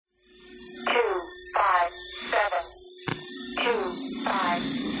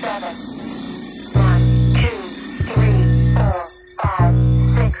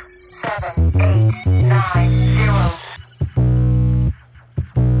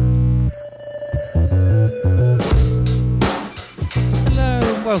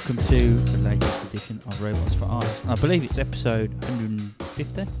Welcome to the latest edition of Robots for Art. I believe it's episode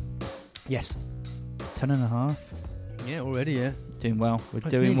 150. Yes. 10 and a half. Yeah, already, yeah. Doing well. We're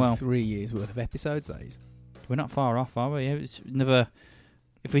That's doing nearly well. 3 years worth of episodes, that is. We're not far off, are we? It's never.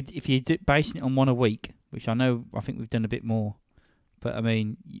 If you basing it on one a week, which I think we've done a bit more. But I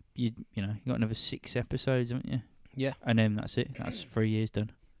mean, you got another 6 episodes, haven't you? Yeah. And then that's it. That's 3 years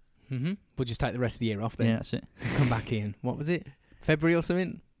done. Mm-hmm. We'll just take the rest of the year off then. Yeah, that's it. Come back in. What was it? February or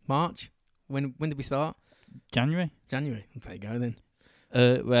something? March? When did we start? January. January. There you go then.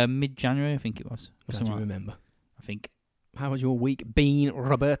 Mid-January, I think it was. Or Glad something you like that, remember. I think. How was your week been,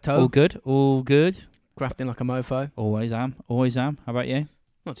 Roberto? All good. All good. Grafting like a mofo? Always am. Always am. How about you?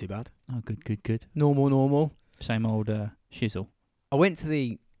 Not too bad. Oh, good. Normal. Same old shizzle. I went to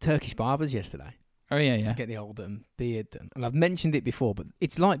the Turkish barbers yesterday Oh, yeah. to get the old beard done. And I've mentioned it before, but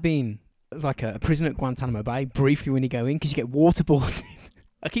it's like being like a prisoner at Guantanamo Bay briefly when you go in because you get waterboarded.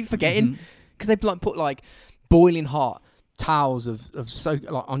 I keep forgetting because they put like boiling hot towels of soak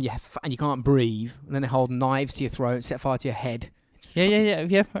like on your and you can't breathe, and then they hold knives to your throat, set fire to your head. Yeah.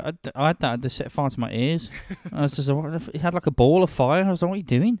 I had that. They set fire to my ears. I was just, it had like a ball of fire. I was like, what are you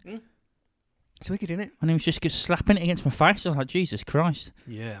doing? It's wicked, isn't it? And he was just slapping it against my face. I was like, Jesus Christ.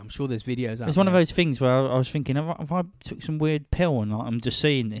 Yeah, I'm sure there's videos out It's one of those things where I was thinking, if I took some weird pill and like, I'm just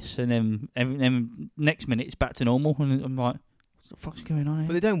seeing this, and then next minute it's back to normal, and I'm like, what the fuck's going on here?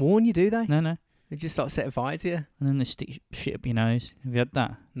 But they don't warn you, do they? No. They just start setting fire to you. And then they stick shit up your nose. Have you had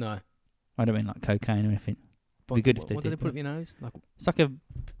that? No. I don't mean like cocaine or anything. It'd be good if they What did. do they put up your nose? Like It's like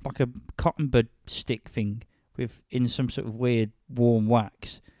a cotton bud stick thing in some sort of weird warm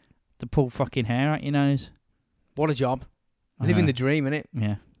wax to pull fucking hair out your nose. what a job! I Living know. the dream, innit?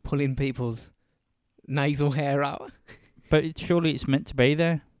 Yeah. Pulling people's nasal hair out. But surely it's meant to be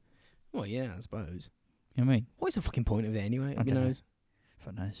there. Well, yeah, I suppose. You know what I mean? What's the fucking point of it anyway? Up your dunno. nose,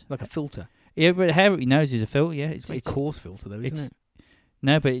 Fuck knows. like a filter. Yeah, but the hair up your nose is a filter, yeah. It's like a coarse filter, though, isn't it?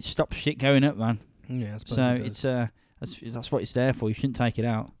 No, but it stops shit going up, man. Yeah, I suppose So it does. that's what it's there for. You shouldn't take it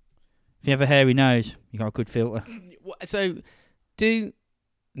out. If you have a hairy nose, you got a good filter. So,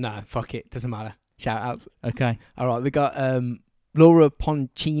 no, fuck it, doesn't matter. Shout outs. Okay. All right, we got Laura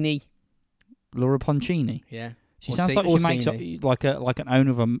Poncini. Laura Poncini. Yeah, She Or sounds C- like or she makes Cini. like an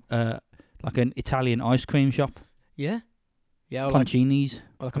owner of like an Italian ice cream shop. yeah. Or like, Poncini's.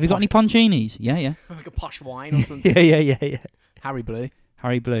 or like Have you got any Poncinis? Yeah. like a posh wine or something? Yeah. Harry Blue.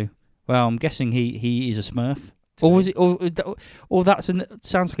 Harry Blue. Well, I'm guessing he is a Smurf. To Or me. was it? Or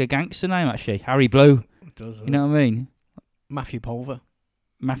sounds like a gangster name actually. Harry Blue. It does. You know what I mean? Matthew Pulver.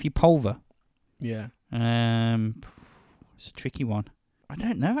 Matthew Pulver. Yeah. It's a tricky one. I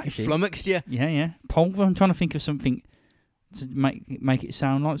don't know He actually. flummoxed you. Yeah. Pulver. I'm trying to think of something to make it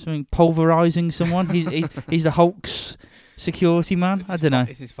sound like something pulverizing someone. He's the Hulk's security man. I don't know.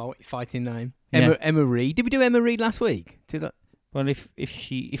 It's his fighting name. Yeah. Emma Reed. Did we do Emma Reed last week? Well,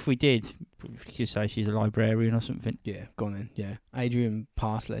 if we did, we could say she's a librarian or something. Yeah, go on then. Yeah. Adrian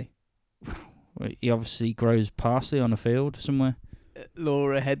Parsley. Well, he obviously grows parsley on a field somewhere.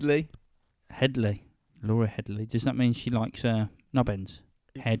 Laura Headley. Laura Headley. Does that mean she likes knob ends?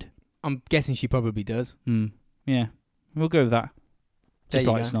 Head. I'm guessing she probably does. Yeah. We'll go with that. There Just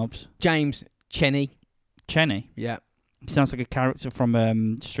you like go. snobs. James Cheney. Cheney. Yeah. Sounds like a character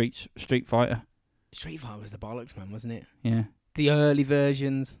from Street Fighter. Street Fighter was the bollocks, man, wasn't it? Yeah. The early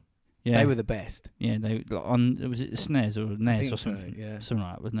versions. Yeah. They were the best. Yeah, they was it the SNES or I NES think or so, something? yeah. Something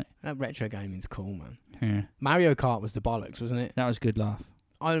like that, wasn't it? That retro gaming's cool, man. Yeah. Mario Kart was the bollocks, wasn't it? That was a good laugh.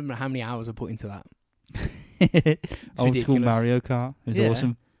 I don't remember how many hours I put into that. Old school ridiculous. Mario Kart. It was Yeah.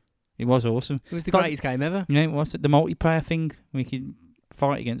 awesome. It was awesome. It was the It's like- greatest game ever. Yeah, it was. The multiplayer thing, we could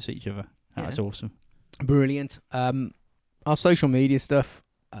fight against each other. That Yeah. was awesome. Brilliant. Our social media stuff,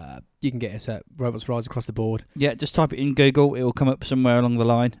 you can get us at Robots Rise across the board. Yeah, just type it in Google. It will come up somewhere along the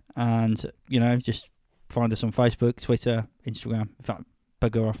line. And, just find us on Facebook, Twitter, Instagram. In fact,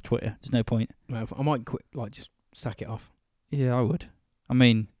 bugger off Twitter. There's no point. I might quit, just sack it off. Yeah, I would. I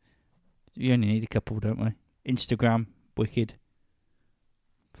mean, you only need a couple, don't we? Instagram, wicked.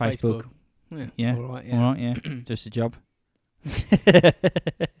 Facebook. Yeah. All right, yeah. All right, yeah. Just a job.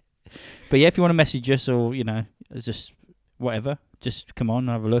 But yeah, if you want to message us or, it's just whatever, just come on,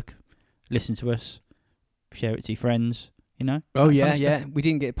 have a look, listen to us, share it to your friends, Oh, that kind yeah, of yeah. stuff. We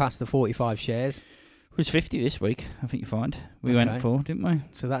didn't get past the 45 shares. It was 50 this week, I think you find. We went Okay. for, didn't we?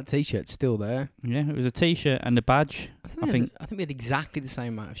 So that T-shirt's still there. Yeah, it was a T-shirt and a badge. I think- I think we had exactly the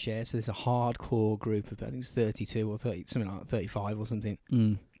same amount of shares. So there's a hardcore group of, I think it's 32 or 30, something like that, 35 or something.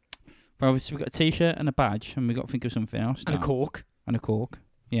 Well, so we got a T-shirt and a badge, and we got to think of something else. And a now. cork. And a cork.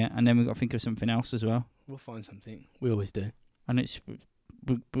 Yeah, and then we got to think of something else as well. We'll find something. We always do. And it's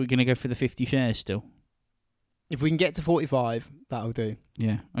we're going to go for the 50 shares still. If we can get to 45, that'll do.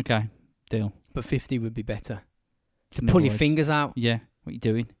 Yeah. Okay. Deal. But 50 would be better. So In pull other your words. fingers out. Yeah. What are you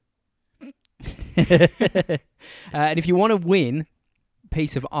doing? And if you want to win a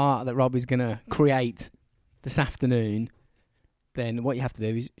piece of art that Rob is going to create this afternoon, then what you have to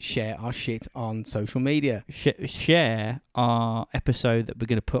do is share our shit on social media. Share our episode that we're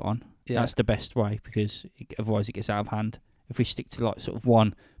going to put on. Yeah. That's the best way, because otherwise it gets out of hand. If we stick to like sort of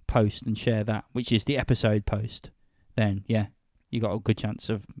one post and share that, which is the episode post, then yeah, you got a good chance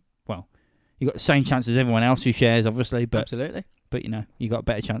of, well, you got the same chance as everyone else who shares, obviously, but Absolutely. you know, you got a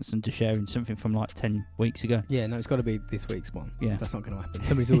better chance than to sharing something from like 10 weeks ago. Yeah, no, it's got to be this week's one. Yeah. That's not going to happen.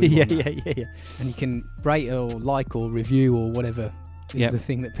 Somebody's always yeah, won that. yeah. And you can rate or like or review or whatever is Yep. the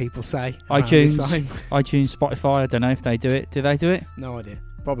thing that people say. around iTunes. this time. iTunes, Spotify, I don't know if they do it. Do they do it? No idea.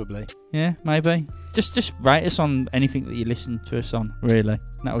 Probably. Yeah, maybe. Just rate us on anything that you listen to us on, really.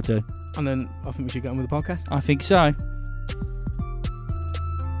 That'll do. And then I think we should get on with the podcast. I think so.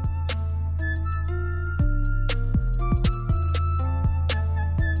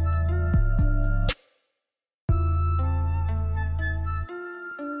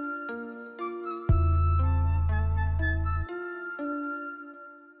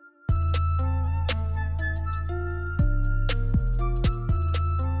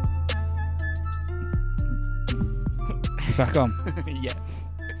 Back on. Yeah.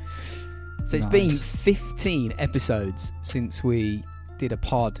 So it's Nice. been 15 episodes since we did a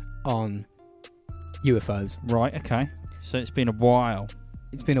pod on UFOs. Right, okay. So it's been a while.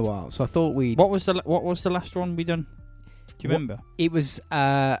 It's been a while, so I thought we'd. What was the last one we done? Do you What- remember? It was,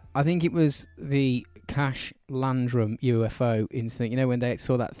 I think it was the Cash Landrum UFO incident. You know when they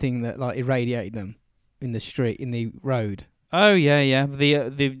saw that thing that like irradiated them in the street, in the road. Oh yeah. The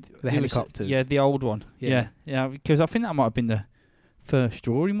The helicopters. Yeah, the old one. Yeah. Yeah. Because I think that might have been the first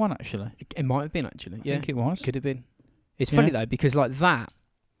drawing one actually. It might have been actually. I Yeah, think it was. could have been. It's Yeah. funny though because like that,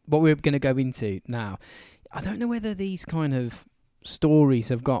 what we're going to go into now. I don't know whether these kind of stories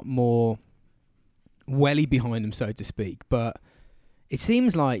have got more welly behind them, so to speak, but it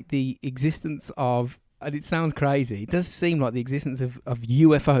seems like the existence of, and it sounds crazy, it does seem like the existence of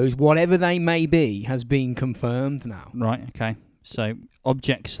UFOs, whatever they may be, has been confirmed now. Right. Okay. So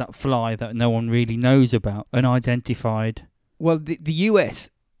objects that fly that no one really knows about, unidentified. Well, the US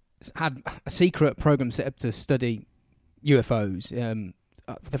had a secret program set up to study UFOs.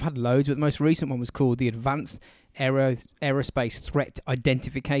 They've had loads, but the most recent one was called the Advanced Aerospace Threat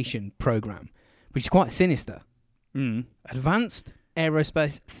Identification Program, which is quite sinister. Advanced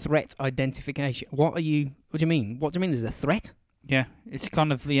Aerospace Threat Identification. What do you mean? What do you mean there's a threat? Yeah. It's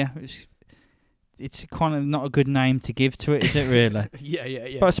kind of It's kind of not a good name to give to it, is it really?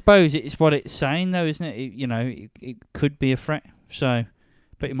 Yeah. But I suppose it's what it's saying, though, isn't it? It could be a threat. So,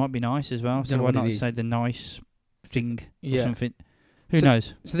 but it might be nice as well. Don't So know why what it not is. say the nice thing or Yeah. something? Who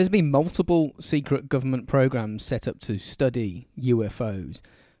knows? So there's been multiple secret government programs set up to study UFOs.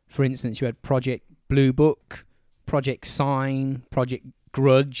 For instance, you had Project Blue Book, Project Sign, Project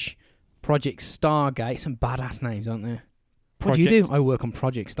Grudge, Project Stargate. Some badass names, aren't there? What do you do? I work on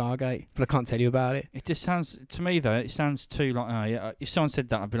Project Stargate, but I can't tell you about it. It just sounds to me though. It sounds too like oh yeah. If someone said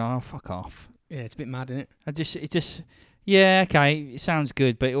that, I'd be like, oh fuck off. Yeah, it's a bit mad, isn't it? Yeah, okay. It sounds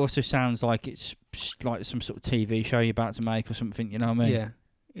good, but it also sounds like it's like some sort of TV show you're about to make or something. You know what I mean? Yeah,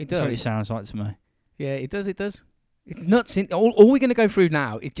 it That's what it does. sounds like to me. Yeah, it does. It does. It's nuts. All we're going to go through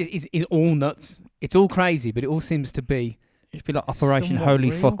now is all nuts. It's all crazy, but it all seems to be. It'd be like Operation Somewhat Holy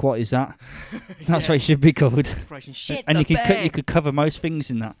real. Fuck. What is that? That's what it should be called. Operation Shit And the you bed. could cover most things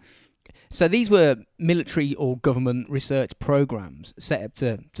in that. So these were military or government research programs set up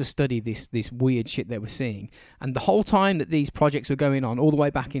to study this weird shit they were seeing. And the whole time that these projects were going on, all the way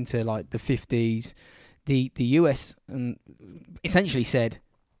back into like the 50s, the US essentially said,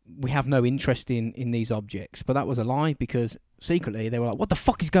 we have no interest in these objects. But that was a lie, because secretly they were like, what the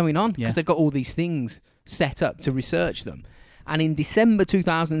fuck is going on? Because Yeah. they've got all these things set up to research them. And in December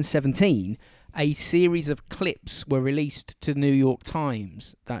 2017, a series of clips were released to the New York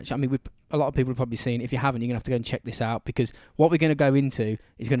Times. That, I mean, a lot of people have probably seen. If you haven't, you're going to have to go and check this out, because what we're going to go into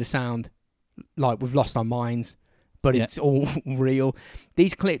is going to sound like we've lost our minds, but Yeah. it's all real.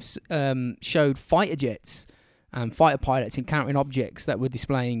 These clips showed fighter jets and fighter pilots encountering objects that were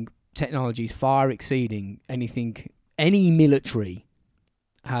displaying technologies far exceeding anything any military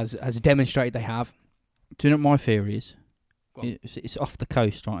has demonstrated they have. Do you know what my theory is? Go on. It's off the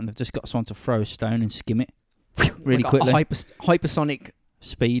coast, right? And they've just got someone to throw a stone and skim it really Like a quickly. hypersonic.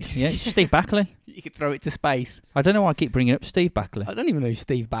 Speed. Yeah, it's Steve Backley. You could throw it to space. I don't know why I keep bringing up Steve Backley. I don't even know who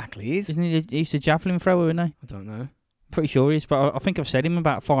Steve Backley is. Isn't he? He's a javelin thrower, isn't he? I don't know. Pretty sure he is, but I think I've said him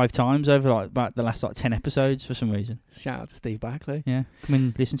about 5 times over about the last 10 episodes for some reason. Shout out to Steve Barclay. Yeah, come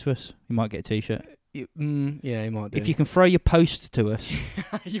and listen to us. You might get a T-shirt. Yeah, he might do. If you can throw your post to us,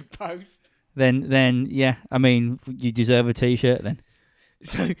 your post. Then yeah, I mean, you deserve a T-shirt then.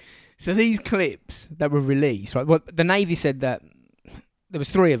 So these clips that were released, right? Well, the Navy said that there was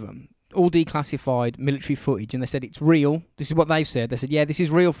 3 of them, all declassified military footage, and they said it's real. This is what they've said. They said, yeah, this is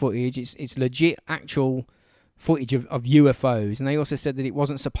real footage. It's legit, actual footage of UFOs, and they also said that it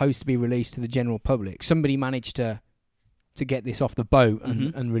wasn't supposed to be released to the general public. Somebody managed to get this off the boat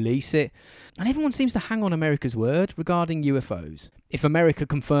and release it, and everyone seems to hang on America's word regarding UFOs. If America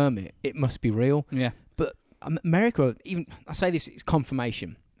confirm it, it must be real. Yeah, but America, even I say this, it's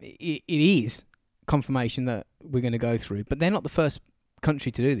confirmation. It is confirmation that we're going to go through, but they're not the first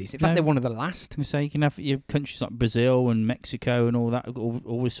country to do this. In fact, they're one of the last. So you can have your countries like Brazil and Mexico and all that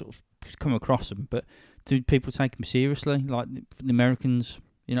always sort of come across them, but do people take them seriously? Like the Americans,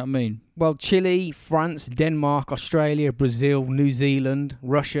 you know what I mean? Well, Chile, France, Denmark, Australia, Brazil, New Zealand,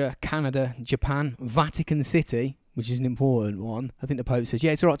 Russia, Canada, Japan, Vatican City, which is an important one. I think the Pope says,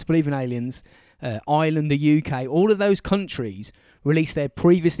 yeah, it's all right to believe in aliens. Ireland, the UK, all of those countries released their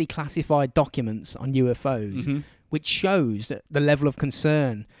previously classified documents on UFOs, which shows that the level of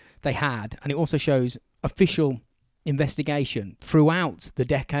concern they had, and it also shows official investigation throughout the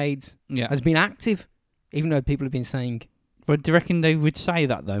decades has been active, even though people have been saying. But do you reckon they would say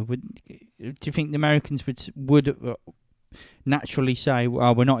that though? Do you think the Americans would naturally say,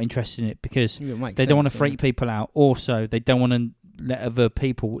 "Well, we're not interested in it because they don't want to freak people out"? Also, they don't want to let other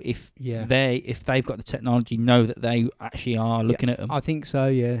people, if they've got the technology, know that they actually are looking at them. I think so.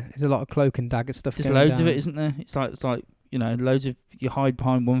 Yeah, there's a lot of cloak and dagger stuff. There's loads of it, isn't there? It's like loads of you hide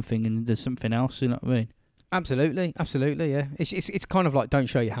behind one thing and there's something else. You know what I mean? Absolutely. Yeah, it's kind of like don't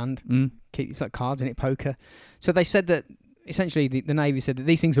show your hand. It's like cards in it, poker. So they said that essentially the Navy said that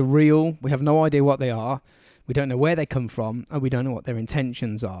these things are real. We have no idea what they are. We don't know where they come from, and we don't know what their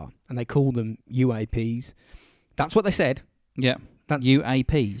intentions are. And they call them UAPs. That's what they said. Yeah.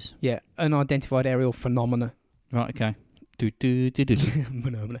 UAPs. Yeah, unidentified aerial phenomena. Right. Okay.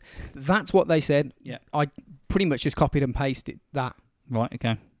 Phenomena. That's what they said. Yeah. I pretty much just copied and pasted that. Right.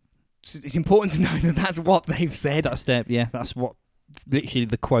 Okay. It's important to know that that's what they've said. That's what literally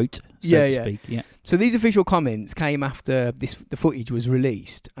the quote, to speak. Yeah. So these official comments came after the footage was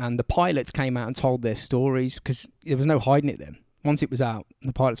released, and the pilots came out and told their stories because there was no hiding it then. Once it was out,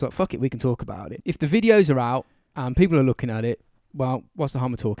 the pilots were like, fuck it, we can talk about it. If the videos are out and people are looking at it, well, what's the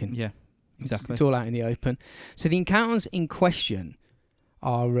harm of talking? Yeah, exactly. It's all out in the open. So the encounters in question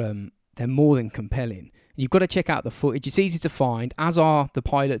are they're more than compelling. You've got to check out the footage. It's easy to find, as are the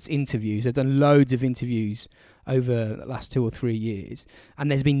pilots' interviews. They've done loads of interviews over the last 2 or 3 years, and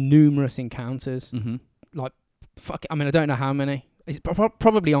there's been numerous encounters. Like, I don't know how many. It's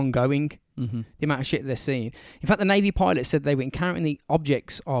probably ongoing, the amount of shit they're seeing. In fact, the Navy pilots said they were encountering the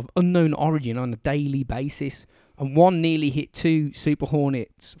objects of unknown origin on a daily basis, and one nearly hit 2 Super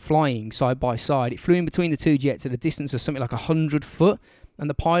Hornets flying side by side. It flew in between the 2 jets at a distance of something like 100 foot, and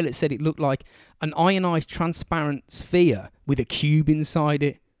the pilot said it looked like an ionized transparent sphere with a cube inside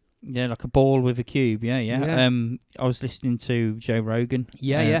it. Yeah, like a ball with a cube. Yeah. I was listening to Joe Rogan.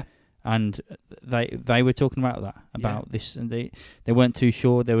 And they were talking about this, and they weren't too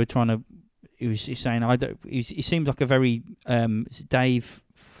sure. They were trying to. He was saying, he seemed like a very Dave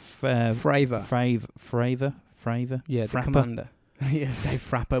Fravor. Yeah, the commander. Yeah, Dave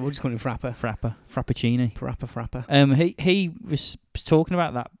Frapper. We'll just call him Frapper. Frappuccini. Frapper. He was talking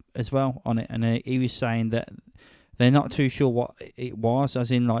about that as well on it, and he was saying that they're not too sure what it was,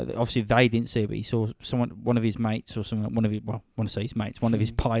 as in, like, obviously they didn't see it, but he saw one of his mates or someone, one of his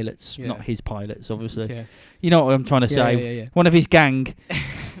pilots, not his pilots, obviously. Yeah. You know what I'm trying to say? Yeah. One of his gang,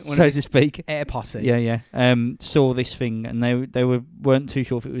 so to speak. Air posse. Yeah. Saw this thing, and they weren't too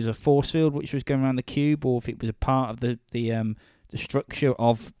sure if it was a force field which was going around the cube, or if it was a part of the structure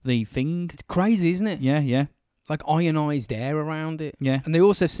of the thing. It's crazy, isn't it? Yeah. Like ionized air around it. Yeah. And they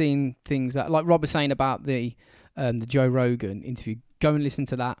also have seen things that, like Rob was saying about the Joe Rogan interview. Go and listen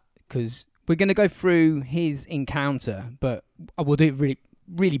to that, because we're going to go through his encounter, but I will do it really,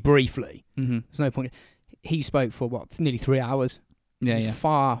 really briefly. There's no point. He spoke for nearly 3 hours. Yeah.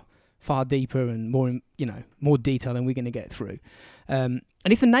 Far deeper and more detail than we're going to get through. And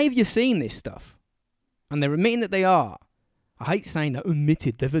if the Navy are seeing this stuff, and they're admitting that they are, I hate saying that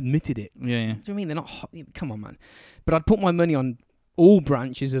they've admitted it. Yeah. Do you know what I mean? They're not. Come on, man. But I'd put my money on all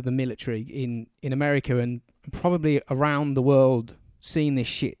branches of the military in America and probably around the world seeing this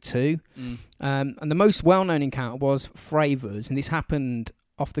shit too. And the most well-known encounter was Fravor's, and this happened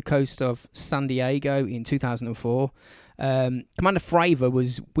off the coast of San Diego in 2004. Commander Fravor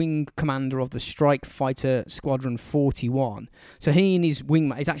was wing commander of the Strike Fighter Squadron 41. So he and his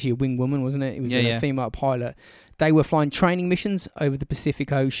wingmate, it's actually a wing woman, wasn't it? It was a female pilot. They were flying training missions over the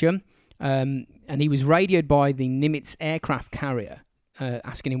Pacific Ocean, and he was radioed by the Nimitz aircraft carrier,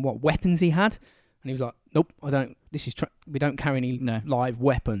 asking him what weapons he had. And he was like, nope, I don't. We don't carry any live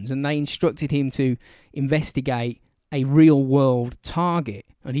weapons. And they instructed him to investigate a real-world target.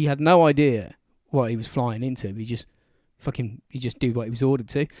 And he had no idea what he was flying into. He just did what he was ordered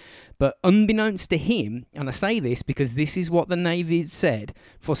to. But unbeknownst to him, and I say this because this is what the Navy said,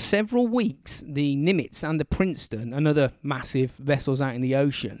 for several weeks, the Nimitz and the Princeton, and other massive vessels out in the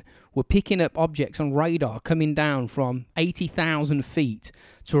ocean, were picking up objects on radar coming down from 80,000 feet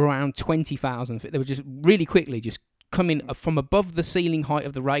to around 20,000 feet. They were just really quickly just coming from above the ceiling height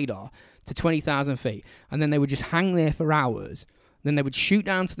of the radar to 20,000 feet. And then they would just hang there for hours. Then they would shoot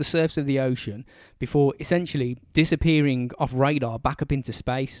down to the surface of the ocean before essentially disappearing off radar back up into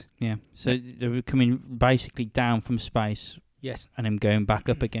space. Yeah, so they were coming basically down from space. Yes. And then going back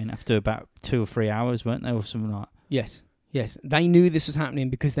up again after about 2 or 3 hours, weren't they, or something like that? Yes. They knew this was happening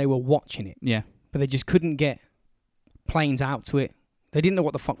because they were watching it. Yeah. But they just couldn't get planes out to it. They didn't know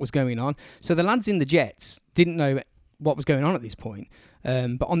what the fuck was going on. So the lads in the jets didn't know what was going on at this point.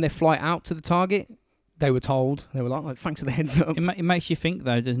 But on their flight out to the target, they were told. They were like, oh, thanks for the heads up. It makes you think,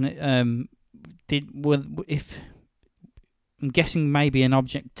 though, doesn't it? I'm guessing maybe an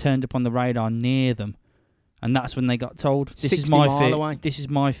object turned up on the radar near them, and that's when they got told. This is my fear. Away. This is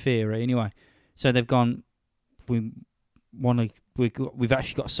my theory, anyway. So they've gone. We've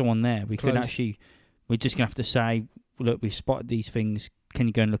actually got someone there. We're just gonna have to say, look, we've spotted these things. Can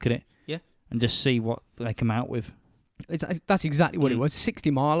you go and look at it? Yeah. And just see what they come out with. That's exactly what it was. 60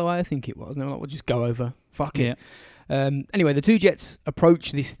 mile away, I think it was. And they were like, we'll just go over. Fuck it. Anyway, the two jets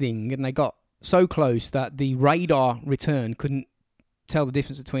approached this thing, and they got so close that the radar return couldn't tell the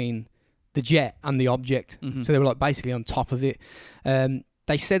difference between the jet and the object. Mm-hmm. So they were like basically on top of it.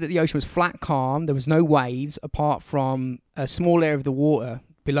 They said that the ocean was flat, calm. There was no waves apart from a small area of the water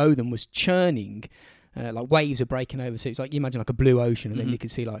below them was churning. Like waves are breaking over. So it's like, you imagine like a blue ocean, and then you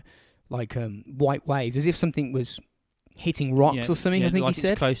could see like white waves, as if something was hitting rocks or something. I think like he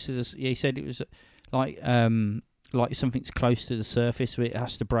said. Close to the, he said it was like something's close to the surface, but it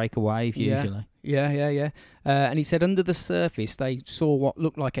has to break a wave usually. Yeah. And he said under the surface they saw what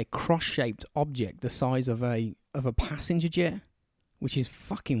looked like a cross-shaped object the size of a passenger jet, which is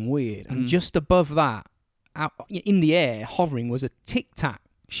fucking weird. And just above that, out in the air, hovering, was a tic-tac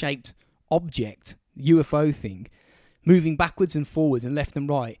shaped object, UFO thing, moving backwards and forwards and left and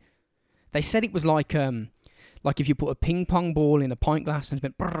right. They said it was like if you put a ping pong ball in a pint glass and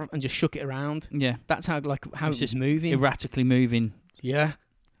went brrr and just shook it around. Yeah, that's how it was moving, erratically moving. Yeah,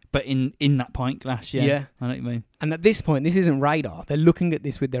 but in that pint glass. Yeah, I know what you mean. And at this point, this isn't radar. They're looking at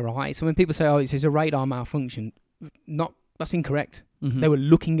this with their eyes. So when people say, "Oh, it's a radar malfunction," that's incorrect. Mm-hmm. They were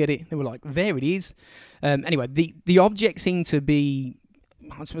looking at it. They were like, "There it is." Anyway, the object seemed to be.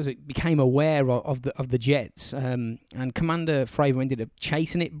 I suppose it became aware of the jets, and Commander Fravor ended up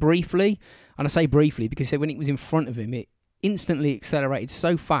chasing it briefly. And I say briefly because he said when it was in front of him, it instantly accelerated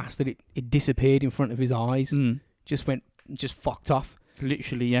so fast that it disappeared in front of his eyes. Just fucked off.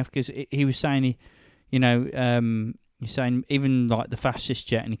 Literally, yeah. Because he was saying, he's saying even like the fastest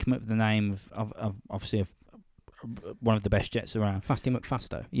jet, and he came up with the name of obviously of one of the best jets around. Fasty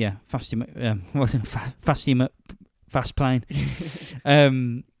McFasto. Yeah, wasn't Fasty Fast plane.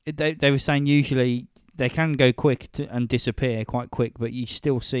 They were saying usually they can go quick and disappear quite quick, but you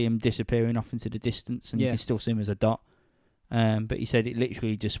still see them disappearing off into the distance, and you can still see them as a dot. But he said it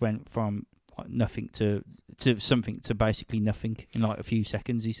literally just went from like nothing to something to basically nothing in like a few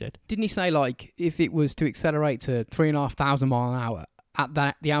seconds. He said. Didn't he say like if it was to accelerate to 3,500 miles an hour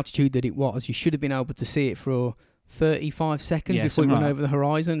at the altitude that it was, you should have been able to see it for 35 seconds before it went over the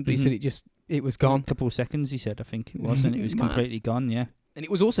horizon? But he said it was gone. A couple of seconds, he said, I think it was, and it was completely gone, yeah. And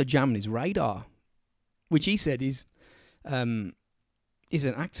it was also jamming his radar, which he said is an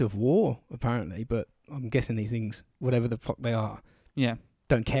act of war, apparently, but I'm guessing these things, whatever the fuck they are,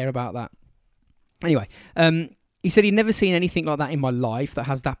 don't care about that. Anyway, he said he'd never seen anything like that in my life that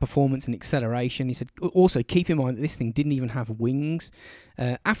has that performance and acceleration. He said, also, keep in mind that this thing didn't even have wings.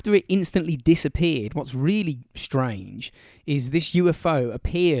 After it instantly disappeared, what's really strange is this UFO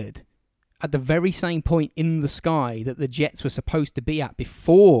appeared at the very same point in the sky that the jets were supposed to be at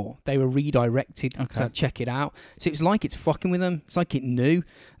before they were redirected to check it out. So it's like it's fucking with them. It's like it knew.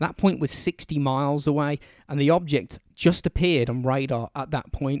 That point was 60 miles away, and the object just appeared on radar at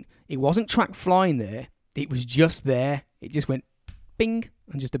that point. It wasn't track flying there. It was just there. It just went bing,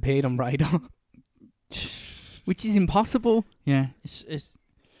 and just appeared on radar. Which is impossible. Yeah, it's.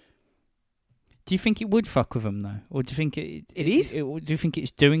 Do you think it would fuck with them though, or do you think it is? Do you think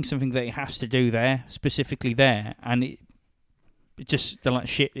it's doing something that it has to do there, specifically there, and it just they're like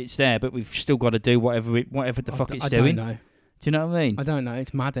shit, it's there, but we've still got to do whatever the fuck it's doing. I don't know. Do you know what I mean? I don't know.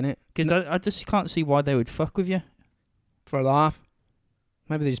 It's mad, isn't it? Because I just can't see why they would fuck with you. For a laugh.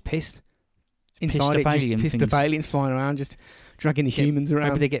 Maybe they're just pissed. Inside it, just pissed off aliens flying around, just dragging the humans around.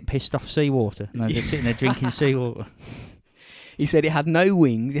 Maybe they get pissed off seawater and they're sitting there drinking seawater. He said it had no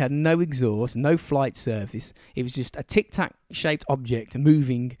wings, it had no exhaust, no flight surface. It was just a tic-tac shaped object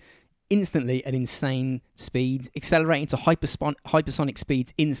moving instantly at insane speeds, accelerating to hypersonic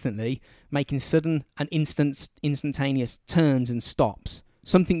speeds instantly, making sudden and instantaneous turns and stops.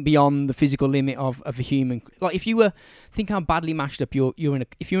 Something beyond the physical limit of a human. Like if you were, think how badly mashed up if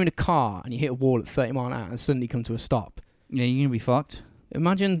you're in a car and you hit a wall at 30 miles an hour and suddenly come to a stop. Yeah, you're gonna be fucked.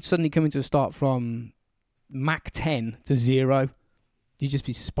 Imagine suddenly coming to a stop from Mach 10 to 0. You'd just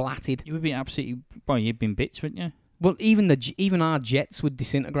be splatted. You would be absolutely. Well, you'd been bits, wouldn't you? Well, even our jets would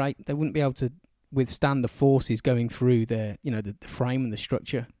disintegrate. They wouldn't be able to withstand the forces going through the frame and the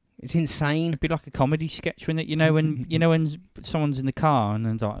structure. It's insane. It'd be like a comedy sketch, wouldn't it? You know when someone's in the car and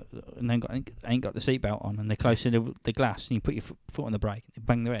then ain't got the seatbelt on and they're close to the glass and you put your foot on the brake and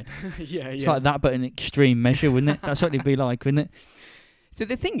bang their head. It's like that, but in extreme measure, wouldn't it? That's what it'd be like, wouldn't it? So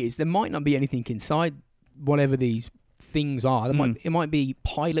the thing is, there might not be anything inside whatever these things are. It might be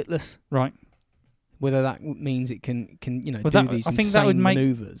pilotless, right? Whether that means it can do these I think insane that would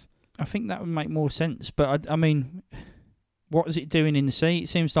maneuvers. I think that would make more sense. But I mean, what is it doing in the sea? It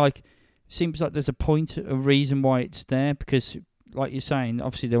seems like there's a reason why it's there. Because, like you're saying,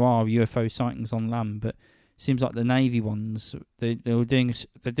 obviously there are UFO sightings on land, but it seems like the Navy ones they're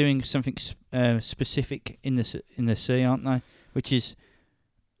doing something specific in the sea, aren't they? Which is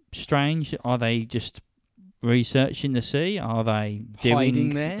strange. Are they just researching the sea? Are they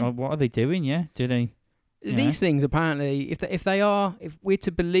hiding there? What are they doing? Yeah, do they? These things apparently, if we're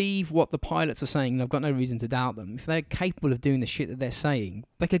to believe what the pilots are saying, and I've got no reason to doubt them, if they're capable of doing the shit that they're saying,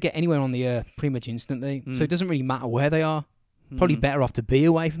 they could get anywhere on the Earth pretty much instantly. So it doesn't really matter where they are. Probably better off to be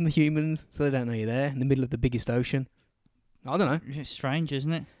away from the humans, so they don't know you're there in the middle of the biggest ocean. I don't know. It's strange,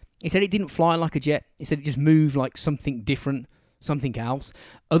 isn't it? He said it didn't fly like a jet. He said it just moved like something different. Something else.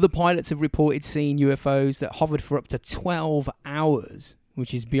 Other pilots have reported seeing UFOs that hovered for up to 12 hours,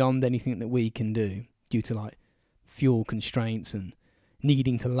 which is beyond anything that we can do due to like fuel constraints and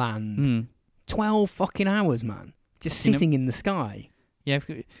needing to land. 12 fucking hours, man. Just sitting in the sky. Yeah,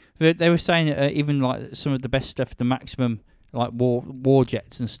 they were saying that even like some of the best stuff, the maximum like war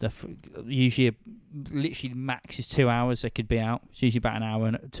jets and stuff, usually literally max is 2 hours they could be out. It's usually about an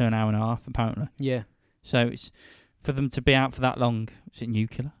hour to an hour and a half, apparently. Yeah. So it's for them to be out for that long. Is it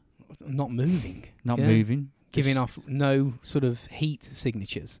nuclear? Not moving. Moving. Giving off no sort of heat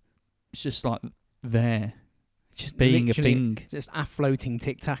signatures. It's just like there. Just being a thing. Just a floating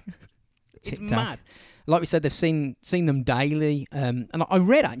tic-tac. It's mad. Like we said, they've seen them daily. And I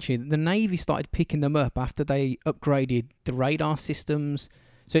read, actually, that the Navy started picking them up after they upgraded the radar systems.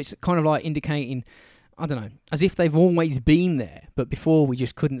 So it's kind of like indicating, I don't know, as if they've always been there, but before we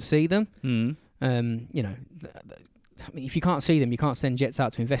just couldn't see them. I mean, if you can't see them, you can't send jets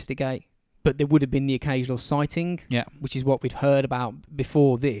out to investigate. But there would have been the occasional sighting, which is what we'd heard about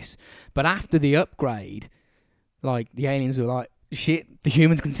before this. But after the upgrade, like the aliens were like, "Shit, the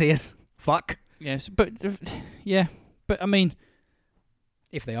humans can see us. Fuck." Yes, but I mean,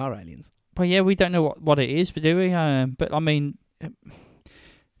 if they are aliens, well, yeah, we don't know what it is, but do we? But I mean,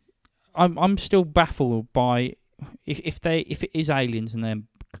 I'm still baffled by if it is aliens and they're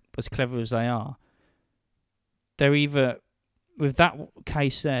as clever as they are. They're either, with that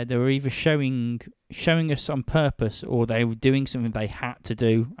case there, they were either showing us on purpose, or they were doing something they had to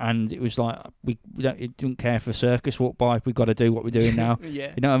do, and it was like we don't care if a circus walked by. We've got to do what we're doing now.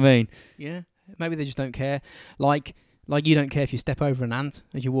 Yeah, you know what I mean? Yeah, maybe they just don't care. Like you don't care if you step over an ant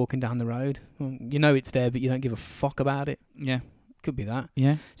as you're walking down the road. Well, you know it's there, but you don't give a fuck about it. Yeah, could be that.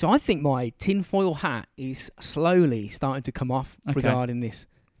 Yeah. So I think my tinfoil hat is slowly starting to come off regarding this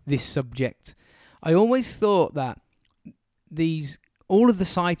subject. I always thought that all of the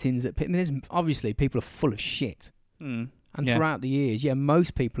sightings there's obviously people are full of shit. And throughout the years,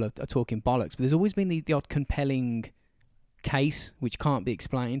 most people are talking bollocks, but there's always been the odd compelling case which can't be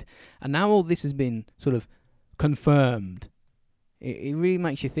explained. And now all this has been sort of confirmed. It really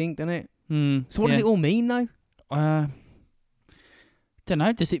makes you think, doesn't it? So what does it all mean, though? Don't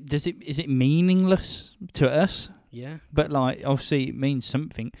know. Is it meaningless to us? Yeah. But like, obviously, it means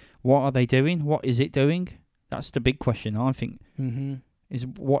something. What are they doing? What is it doing? That's the big question, I think. Mm-hmm. Is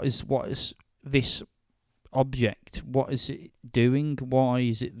what is this object? What is it doing? Why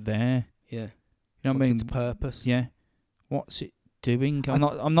is it there? Yeah. You know what What's I mean? its purpose? Yeah. What's it doing?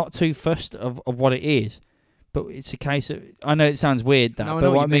 I'm not too fussed of what it is, but it's a case of, I know it sounds weird that, No, I but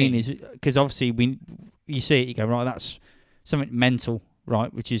know what what I you mean mean. is, because obviously you see it, you go, right, that's something mental,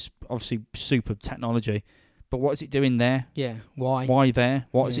 right, which is obviously super technology. But what is it doing there? Yeah. Why? Why there?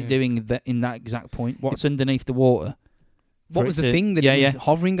 What is it Yeah. doing in that exact point? What's underneath the water? What for was it the to- thing that yeah, it was yeah.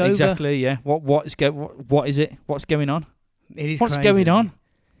 hovering over? Exactly, yeah. What is it? What's going on? It is What's crazy. going on?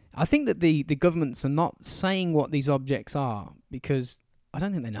 I think that the governments are not saying what these objects are because I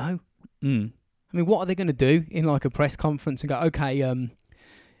don't think they know. Mm. I mean, what are they going to do in like a press conference and go, okay,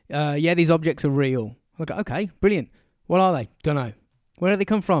 yeah, these objects are real. I go, okay, brilliant. What are they? Don't know. Where do they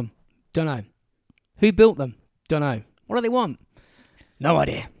come from? Don't know. Who built them? Don't know. What do they want? No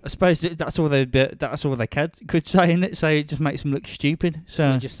idea. I suppose that's all they could say, innit? So it just makes them look stupid. So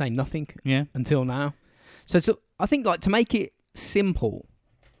So they just say nothing yeah, until now. So I think like to make it simple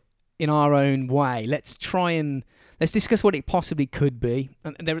in our own way, let's discuss what it possibly could be.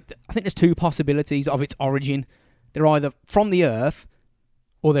 And I think there's two possibilities of its origin. They're either from the Earth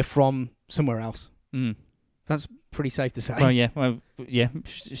or they're from somewhere else. mm. That's pretty safe to say. well, yeah.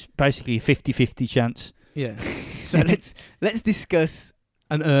 It's basically a 50-50 chance. Yeah. So let's discuss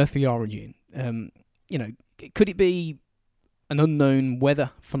an earthly origin. Could it be an unknown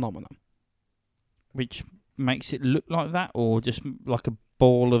weather phenomenon? Which makes it look like that, or just like a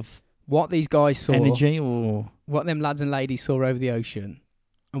ball of What these guys saw, energy, or what them lads and ladies saw over the ocean,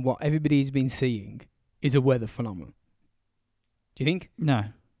 and what everybody's been seeing is a weather phenomenon. Do you think? no.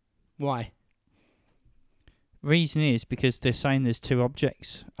 Why? Reason is because they're saying there's two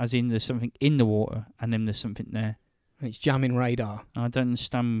objects, as in there's something in the water and then there's something there. And it's jamming radar. And I don't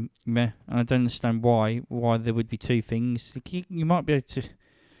understand. And I don't understand why there would be two things. Like, you might be able to.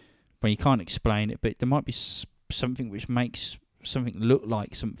 Well, you can't explain it, but there might be something which makes something look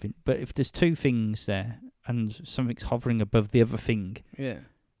like something. But if there's two things there and something's hovering above the other thing, Yeah.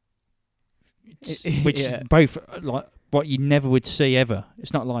 which is both like what you never would see ever.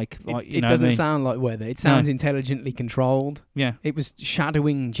 It's not like It you know what I doesn't mean? sound like weather. It sounds intelligently controlled. Yeah, It was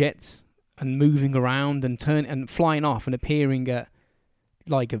shadowing jets and moving around and flying off and appearing at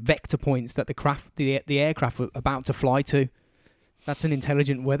like vector points that the aircraft were about to fly to. That's an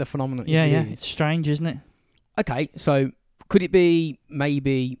intelligent weather phenomenon. yeah. It is. It's strange, isn't it? Okay, so could it be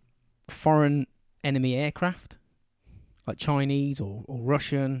maybe foreign enemy aircraft, like Chinese or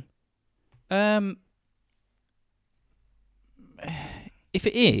Russian? If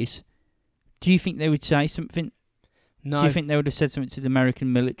it is, do you think they would say something? No, Do you think they would have said something to the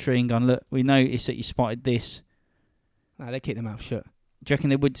American military and gone, look, we noticed that you spotted this? no, they keep their mouth shut. Do you reckon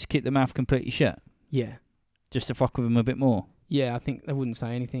they would just keep their mouth completely shut? Yeah. Just to fuck with them a bit more? Yeah, I think they wouldn't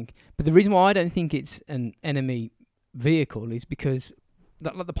say anything. But the reason why I don't think it's an enemy vehicle is because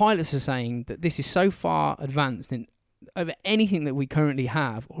like the pilots are saying that this is so far advanced in over anything that we currently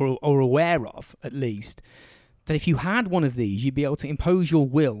have or aware of, at least, that if you had one of these, you'd be able to impose your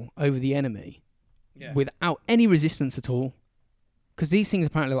will over the enemy without any resistance at all. Because these things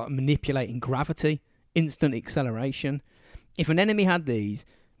apparently like manipulating gravity, instant acceleration. If an enemy had these,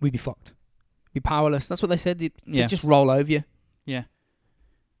 we'd be fucked. Be powerless. That's what they said. They'd just roll over you. Yeah.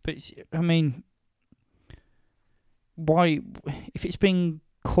 But, I mean, why, if it's been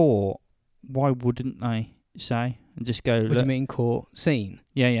caught, why wouldn't they say and just go, What do look, you mean caught? Seen?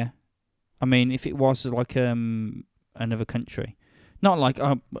 yeah. I mean, if it was like another country, not like,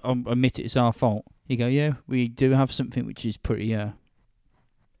 I admit it's our fault. You go, yeah, we do have something which is pretty, yeah.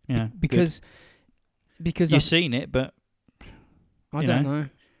 Because you've seen it, but I don't know.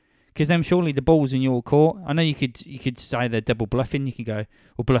 because then surely the ball's in your court. I know you could say they're double bluffing. You could go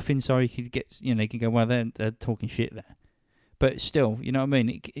or bluffing. Sorry, you could get you can go well they're talking shit there, but still, you know what I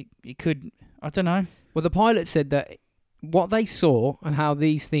mean. It could. I don't know. Well, the pilot said that what they saw and how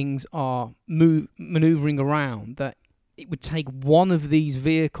these things are maneuvering around, that it would take one of these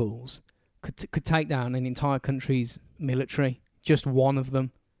vehicles could take down an entire country's military. Just one of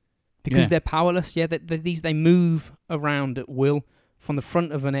them. Because they're powerless, they move around at will from the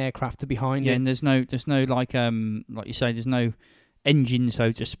front of an aircraft to behind it. Yeah, and there's no like you say, there's no engine,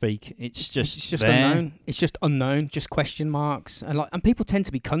 so to speak. It's just there. Unknown. It's just unknown, just question marks, and people tend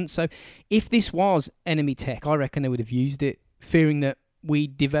to be cunts. So if this was enemy tech, I reckon they would have used it, fearing that we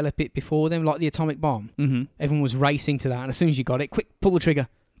develop it before them, like the atomic bomb. Mm-hmm. Everyone was racing to that, and as soon as you got it, quick, pull the trigger.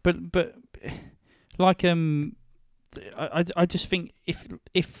 But like I just think if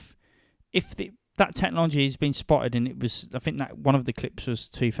that technology has been spotted, and it was, I think that one of the clips was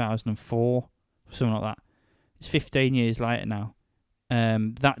 2004, something like that. it's 15 years later now.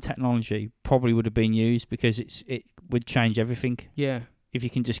 That technology probably would have been used because it would change everything. Yeah. If you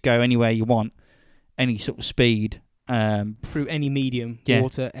can just go anywhere you want, any sort of speed. Through any medium, Yeah.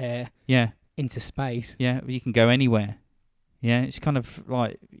 water, air, Yeah, into space. yeah, you can go anywhere. Yeah, it's kind of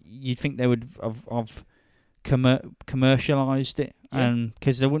like you'd think they would have commercialised it,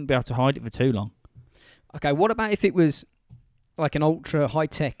 because they wouldn't be able to hide it for too long. Okay, what about if it was like an ultra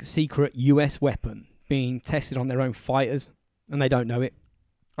high-tech secret US weapon being tested on their own fighters and they don't know it?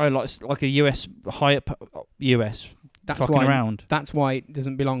 Oh, like a US US That's fucking why, around. That's why it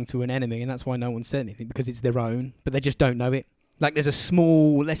doesn't belong to an enemy, and that's why no one said anything, because it's their own, but they just don't know it. Like there's a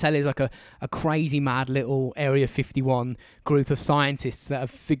small, let's say there's like a crazy mad little Area 51 group of scientists that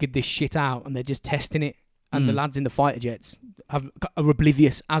have figured this shit out, and they're just testing it. And the lads in the fighter jets are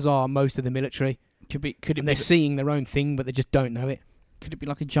oblivious, as are most of the military. Could it And be they're seeing their own thing, but they just don't know it. Could it be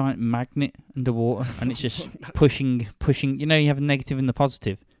like a giant magnet underwater, and it's just pushing? You know, you have a negative and the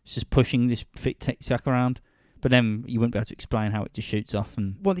positive. It's just pushing this tic-tac around. But then you wouldn't be able to explain how it just shoots off.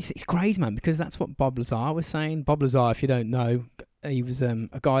 And Well, it's crazy, man, because that's what Bob Lazar was saying. Bob Lazar, if you don't know, he was a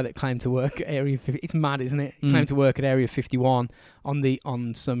guy that claimed to work at Area 50. It's mad, isn't it? He claimed to work at Area 51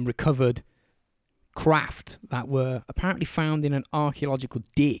 on some recovered craft that were apparently found in an archaeological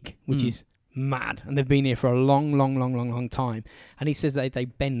dig, which is mad. And they've been here for a long time. And he says that they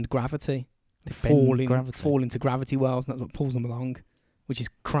bend gravity. They fall into gravity wells, and that's what pulls them along, which is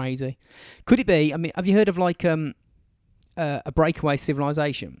crazy. Could it be? I mean, have you heard of like a breakaway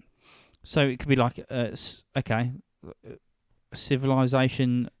civilization? so it could be like a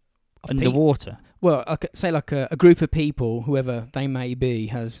civilization underwater. Well, say like a group of people, whoever they may be,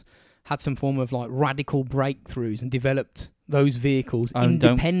 has had some form of like radical breakthroughs and developed those vehicles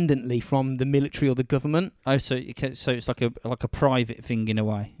independently from the military or the government. Oh, so it's like a private thing in a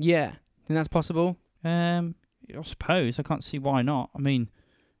way. Yeah, think that's possible. I suppose I can't see why not. I mean,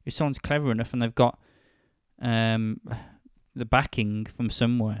 if someone's clever enough and they've got the backing from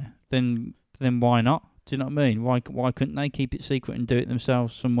somewhere, then why not? Do you know what I mean? Why couldn't they keep it secret and do it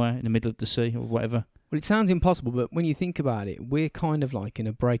themselves somewhere in the middle of the sea or whatever? Well, it sounds impossible, but when you think about it, we're kind of like in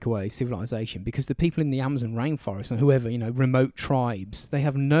a breakaway civilization, because the people in the Amazon rainforest and whoever, remote tribes, they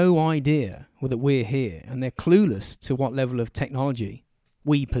have no idea that we're here, and they're clueless to what level of technology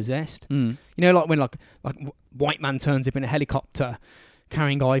we possessed. Like when like white man turns up in a helicopter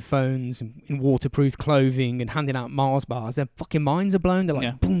carrying iPhones in waterproof clothing and handing out Mars bars, their fucking minds are blown. They're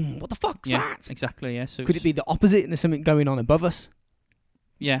like, boom, what the fuck's that? Exactly, yeah. So could it be the opposite and there's something going on above us?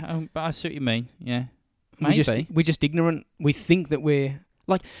 Yeah, but I see what you mean, yeah. Maybe. We're just ignorant. We think that we're...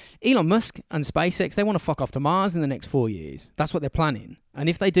 Like, Elon Musk and SpaceX, they want to fuck off to Mars in the next 4 years. That's what they're planning. And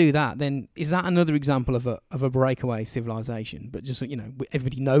if they do that, then is that another example of a breakaway civilization? But just,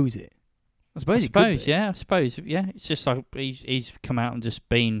 everybody knows it. I suppose, yeah. It's just like he's come out and just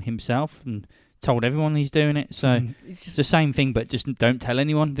been himself and told everyone he's doing it. So it's the same thing, but just don't tell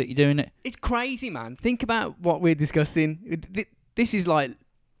anyone that you're doing it. It's crazy, man. Think about what we're discussing. This is like,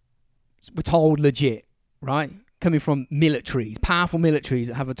 we're told legit, right? Coming from militaries, powerful militaries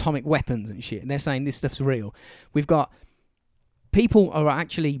that have atomic weapons and shit, and they're saying this stuff's real. We've got people are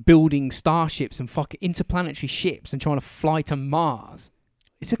actually building starships and fucking interplanetary ships and trying to fly to Mars.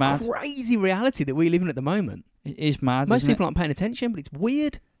 It's a crazy reality that we live in at the moment. It is mad. Most people aren't paying attention, but it's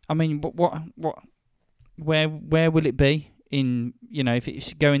weird. I mean, where will it be in, if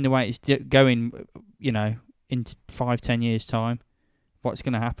it's going the way it's going, in 5-10 years' time? What's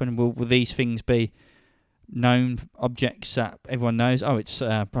going to happen? Will these things be known objects that everyone knows? Oh, it's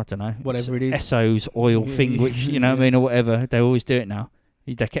I don't know, whatever it is, Esso's oil thing, which or whatever. They always do it now.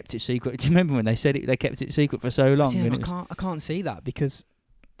 They kept it secret. Do you remember when they said it? They kept it secret for so long. Yeah, I can't see that, because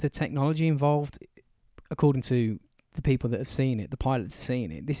the technology involved, according to the people that have seen it, the pilots have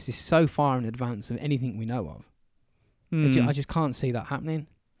seen it, this is so far in advance of anything we know of. I just can't see that happening.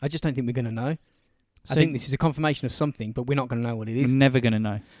 I just don't think we're going to know. I think this is a confirmation of something, but we're not going to know what it is. We're never going to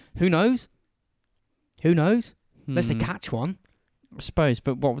know. Who knows? Unless they catch one. I suppose,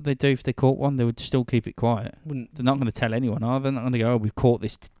 but what would they do if they caught one? They would still keep it quiet. They're not going to tell anyone, are they? They're not going to go, we've caught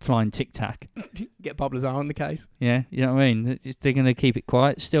this flying tic-tac. Get Bob Lazar on the case. Yeah, you know what I mean? They're going to keep it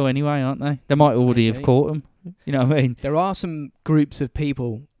quiet still anyway, aren't they? They might already have caught them. You know what I mean? There are some groups of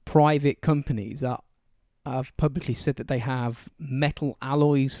people, private companies, that have publicly said that they have metal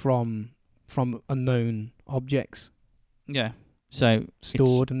alloys from unknown objects. Yeah. So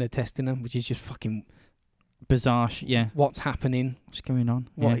stored, and they're testing them, which is just fucking bizarre. Yeah. What's happening? What's going on?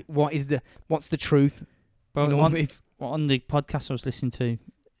 What's the truth? Well, on the podcast I was listening to,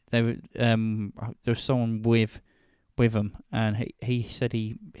 there was someone with them, and he said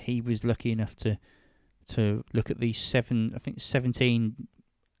he was lucky enough to to look at these 17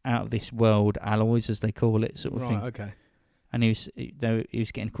 out of this world alloys, as they call it, sort of thing. Okay. And he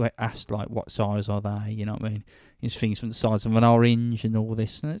was getting asked like, what size are they? You know what I mean? These things from the size of an orange and all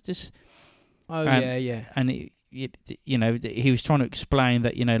this, and it's just. Yeah. And he was trying to explain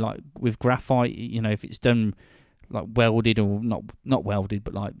that, like with graphite, if it's done like welded or not welded,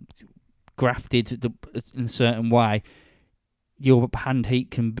 but like grafted in a certain way, your hand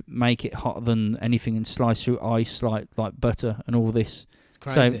heat can make it hotter than anything and slice through ice like butter and all this. It's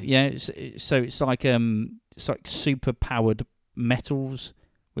crazy. So it's like super powered metals,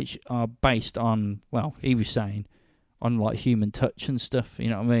 which are based on, well, he was saying, on like human touch and stuff. You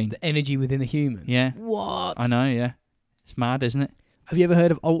know what I mean? The energy within the human. Yeah. What? I know. Yeah. It's mad, isn't it? Have you ever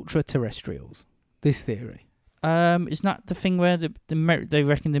heard of ultra-terrestrials? This theory. Isn't that the thing where they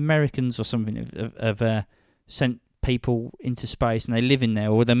reckon the Americans or something have sent people into space and they live in there,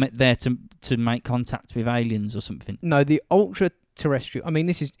 or they're there to make contact with aliens or something? No, the ultra-terrestrial. I mean,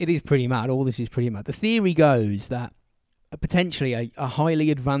 it is pretty mad. All this is pretty mad. The theory goes that potentially a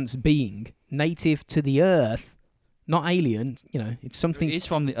highly advanced being native to the Earth, not alien, it's something. It's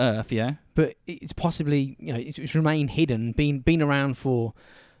from the Earth, yeah. But it's possibly, it's remained hidden, been around for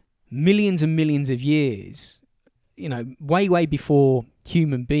millions and millions of years, way before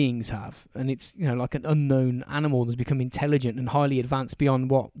human beings have. And it's, like an unknown animal that's become intelligent and highly advanced beyond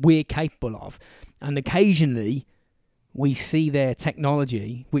what we're capable of. And occasionally we see their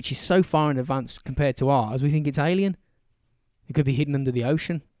technology, which is so far in advance compared to ours, we think it's alien. It could be hidden under the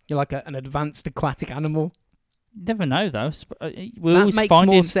ocean. You're like an advanced aquatic animal. Never know, though. That makes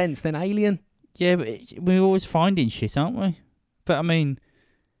more sense than alien. Yeah, but we're always finding shit, aren't we? But I mean,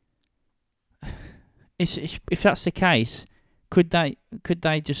 if that's the case, could they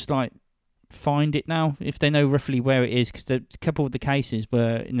just like find it now if they know roughly where it is? Because a couple of the cases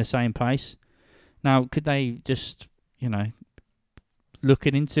were in the same place. Now, could they just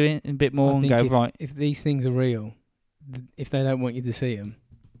looking into it a bit more and go right? If these things are real, if they don't want you to see them,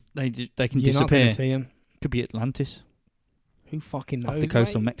 they can you're disappear. Not going to see them. Could be Atlantis. Who fucking knows? Off the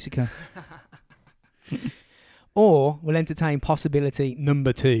coast of mate? Mexico. Or we'll entertain possibility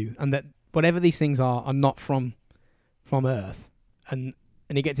number 2, and that whatever these things are not from Earth, and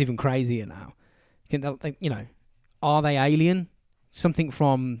it gets even crazier now. Are they alien? Something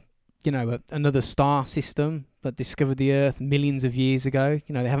from another star system that discovered the Earth millions of years ago.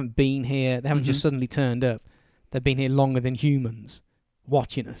 They haven't been here. They haven't just suddenly turned up. They've been here longer than humans,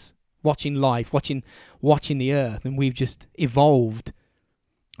 watching us. Watching life, watching the Earth, and we've just evolved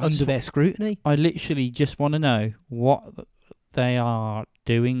under their scrutiny. I literally just want to know what they are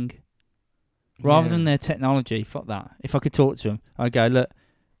doing, rather than their technology. Fuck that. If I could talk to them, I'd go, look,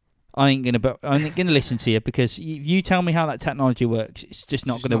 I ain't gonna listen to you, because you tell me how that technology works. It's just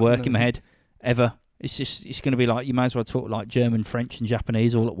not going to work in my head ever. It's going to be like, you might as well talk like German, French, and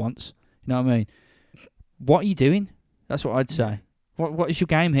Japanese all at once. You know what I mean? What are you doing? That's what I'd say. What is your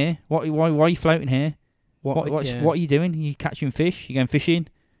game here? Why are you floating here? What are you doing? Are you catching fish? You going fishing?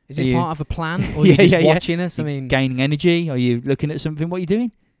 Is this part of a plan, or are you just watching us? I mean, gaining energy? Are you looking at something? What are you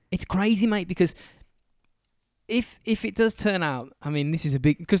doing? It's crazy, mate. Because if it does turn out, I mean, this is a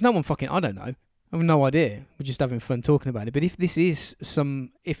big, because no one I don't know. I have no idea. We're just having fun talking about it. But if this is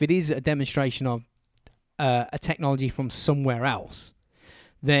if it is a demonstration of a technology from somewhere else,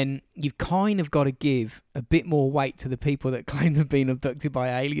 then you've kind of got to give a bit more weight to the people that claim they've been abducted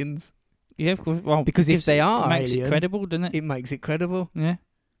by aliens. Yeah, of course. Well, because if they are, it makes it credible, doesn't it? It makes it credible. Yeah,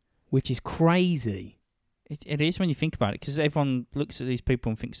 which is crazy. It is when you think about it, because everyone looks at these people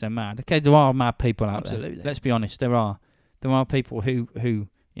and thinks they're mad. Okay, there are mad people out there. Let's be honest, there are people who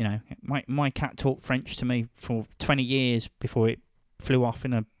my cat talked French to me for 20 years before it flew off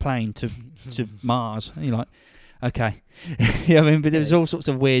in a plane to Mars. And you're like, okay. I mean, but there's all sorts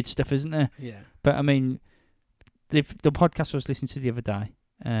of weird stuff, isn't there? Yeah. But I mean, the podcast I was listening to the other day,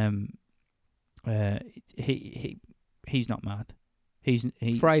 he's not mad.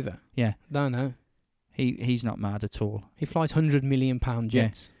 Fravor? Yeah. No. He's not mad at all. He flies £100 million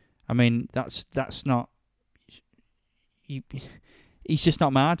jets. Yeah. I mean, that's not. He's just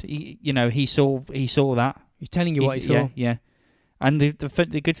not mad. He saw that. He's telling you what he saw. Yeah. And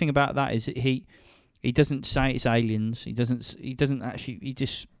the good thing about that is that he doesn't say it's aliens. He doesn't actually. He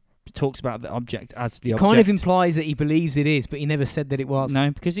just talks about the object as the object. Kind of implies that he believes it is, but he never said that it was. No,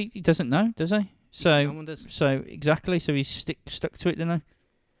 because he doesn't know, does he? So no one does. So exactly. So he's stuck to it, didn't he?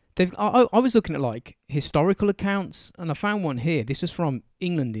 I was looking at like historical accounts, and I found one here. This was from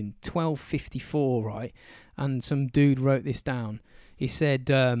England in 1254, right? And some dude wrote this down. He said,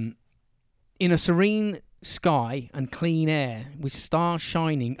 "In a serene sky and clean air, with stars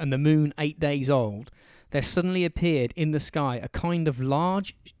shining and the moon 8 days old, there suddenly appeared in the sky a kind of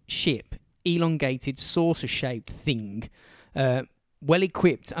large ship, elongated, saucer-shaped thing,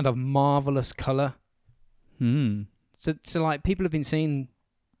 well-equipped and of marvellous colour. So like, people have been seeing,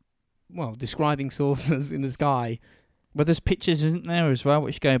 well, describing saucers in the sky. Well, there's pictures, isn't there, as well,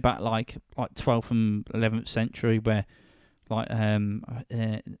 which go back like 12th and 11th century, where like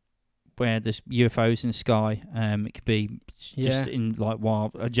where there's UFOs in the sky. It could be just in like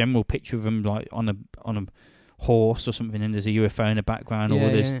a general picture of them like on a horse or something, and there's a UFO in the background. Or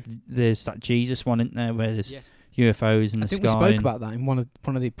there's that Jesus one, isn't there, where there's UFOs in the sky. I think we spoke about that in one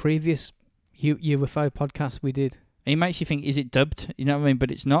of the previous UFO podcasts we did. And it makes you think, is it dubbed? You know what I mean?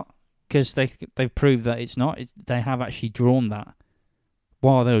 But it's not, because they've proved that it's not. They have actually drawn that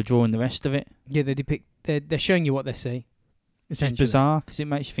while they were drawing the rest of it. Yeah, they're showing you what they see. It's bizarre, because it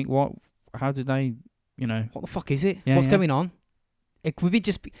makes you think, how did they, what the fuck is it? Yeah, What's going on? It would be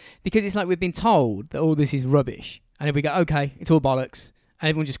because it's like we've been told that all this is rubbish, and if we go, okay, it's all bollocks, and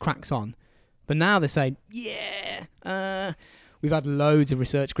everyone just cracks on. But now they're saying, we've had loads of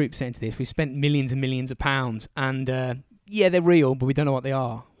research groups into this. We've spent millions and millions of pounds, and they're real, but we don't know what they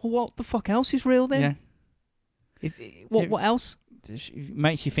are. Well, what the fuck else is real then? Yeah. What else? It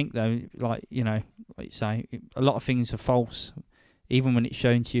makes you think, though, like you say, a lot of things are false, even when it's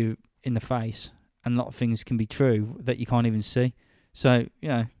shown to you in the face, and a lot of things can be true that you can't even see. So,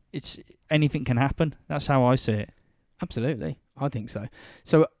 it's anything can happen. That's how I see it. Absolutely. I think so.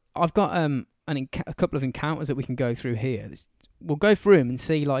 So I've got a couple of encounters that we can go through here. We'll go through them and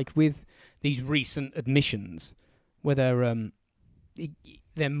see, like, with these recent admissions, whether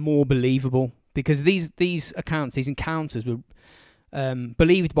they're more believable. Because these encounters were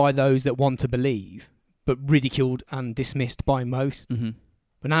believed by those that want to believe, but ridiculed and dismissed by most. Mm-hmm.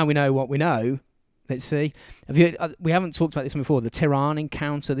 But now we know what we know. Let's see. We haven't talked about this one before. The Tehran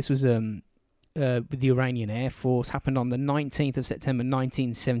encounter. This was with the Iranian Air Force. Happened on the 19th of September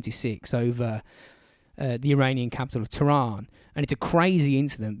 1976 over the Iranian capital of Tehran. And it's a crazy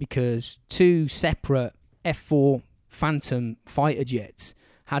incident because two separate F-4 Phantom fighter jets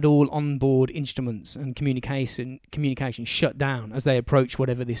had all onboard instruments and communication shut down as they approached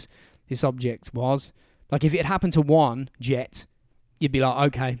whatever this object was. Like, if it had happened to one jet, you'd be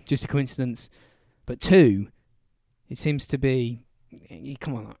like, okay, just a coincidence. But two, it seems to be,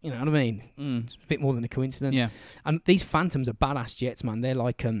 come on, you know what I mean? It's a bit more than a coincidence. Yeah. And these Phantoms are badass jets, man. They're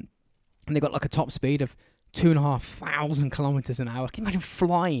like, and they've got like a top speed of 2,500 kilometers an hour. Can you imagine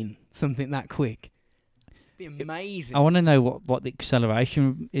flying something that quick? It'd be amazing. I want to know what the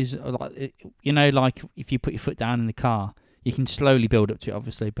acceleration is like. Like if you put your foot down in the car, you can slowly build up to it,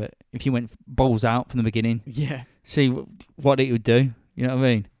 obviously. But if you went balls out from the beginning, see what it would do. You know what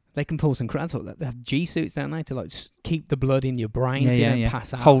I mean? They can pull some crowds. They have G suits, don't they, to like keep the blood in your brain so you don't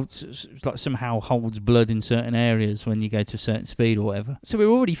pass out. Somehow holds blood in certain areas when you go to a certain speed or whatever. So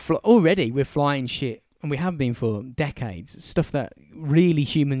we're flying shit, and we have been for decades. Stuff that really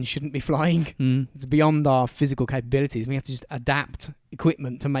humans shouldn't be flying. It's beyond our physical capabilities. We have to just adapt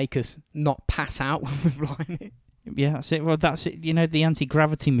equipment to make us not pass out when we're flying it. Yeah, that's it. Well, that's it. The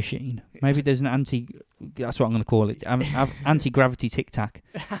anti-gravity that's what I'm going to call it. Anti-gravity tic-tac.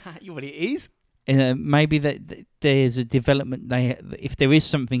 What it is? Maybe that there's a development. If there is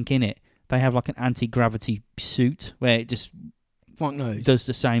something in it, they have like an anti-gravity suit where it just does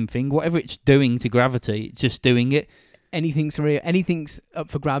the same thing. Whatever it's doing to gravity, it's just doing it. Anything's real. Anything's up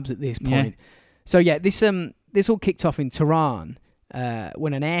for grabs at this point. Yeah. So this all kicked off in Tehran.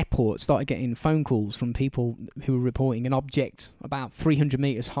 When an airport started getting phone calls from people who were reporting an object about 300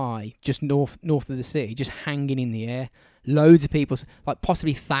 meters high, just north of the city, just hanging in the air. Loads of people, like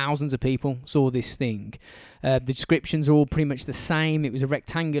possibly thousands of people, saw this thing. The descriptions are all pretty much the same. It was a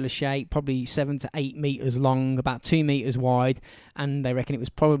rectangular shape, probably 7 to 8 meters long, about 2 meters wide, and they reckon it was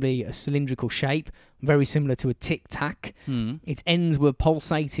probably a cylindrical shape, very similar to a tic-tac. Its ends were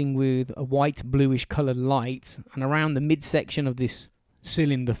pulsating with a white bluish coloured light, and around the midsection of this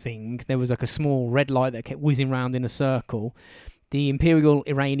cylinder thing, there was like a small red light that kept whizzing round in a circle. The Imperial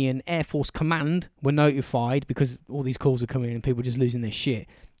Iranian Air Force Command were notified because all these calls are coming in and people just losing their shit.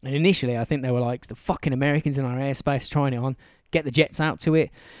 And initially, I think they were like, the fucking Americans in our airspace trying it on, get the jets out to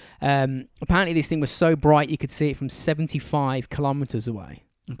it. Apparently, this thing was so bright you could see it from 75 kilometers away.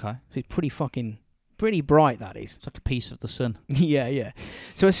 Okay. So it's pretty bright, that is. It's like a piece of the sun. Yeah.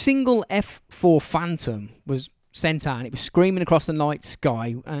 So a single F-4 Phantom was sent out, and it was screaming across the night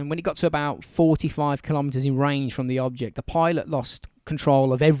sky, and when it got to about 45 kilometers in range from the object, the pilot lost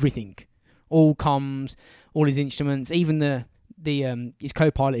control of everything, all comms, all his instruments, even his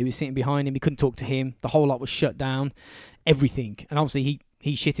co-pilot who was sitting behind him. He couldn't talk to him. The whole lot was shut down, everything. And obviously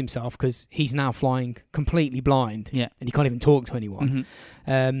he shit himself because he's now flying completely blind. Yeah. And he can't even talk to anyone.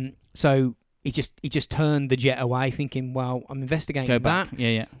 So he just turned the jet away, thinking, well, I'm investigating Go back. that.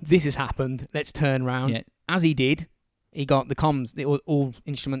 Yeah. This has happened. Let's turn around. Yeah. As he did, he got the comms. All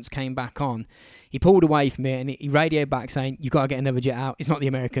instruments came back on. He pulled away from it and he radioed back saying, "You got to get another jet out. It's not the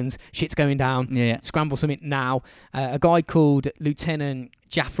Americans. Shit's going down. Yeah. Scramble something now." A guy called Lieutenant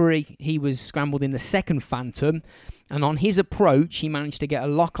Jaffrey, he was scrambled in the second Phantom, and on his approach, he managed to get a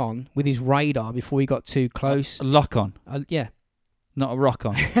lock on with his radar before he got too close. A lock on, Yeah. not a rock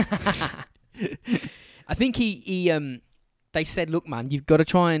on. I think they said, "Look, man, you've got to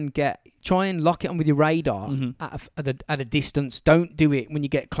try and lock it on with your radar at a distance. Don't do it when you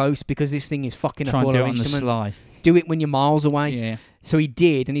get close because this thing is fucking Try up and all do our it on the instruments. sly. Do it when you're miles away." Yeah. So he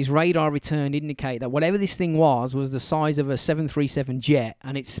did, and his radar return indicate that whatever this thing was the size of a 737 jet,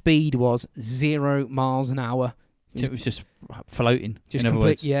 and its speed was 0 miles an hour. So it was just floating. Just in other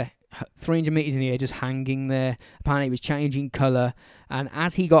words. 300 meters in the air, just hanging there. Apparently, it was changing color, and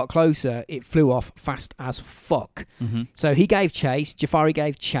as he got closer, it flew off fast as fuck. So he gave chase. Jafari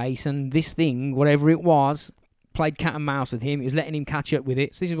gave chase, and this thing, whatever it was, played cat and mouse with him. It was letting him catch up with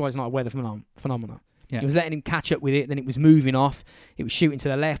it. So this is why it's not a weather phenomenon. Yeah. It was letting him catch up with it. Then it was moving off. It was shooting to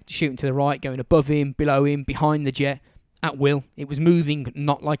the left, shooting to the right, going above him, below him, behind the jet. At will. It was moving,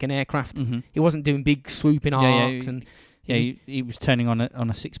 not like an aircraft. It wasn't doing big swooping arcs and. He was turning on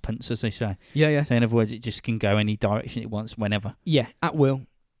a sixpence, as they say. Yeah. So in other words, it just can go any direction it wants, whenever. Yeah, at will.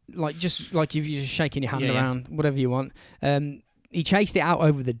 Just like you're just shaking your hand around, whatever you want. He chased it out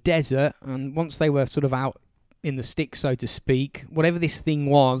over the desert, and once they were sort of out in the sticks, so to speak, whatever this thing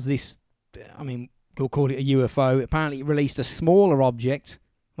was, we'll call it a UFO, apparently it released a smaller object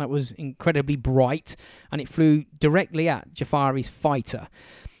that was incredibly bright, and it flew directly at Jafari's fighter.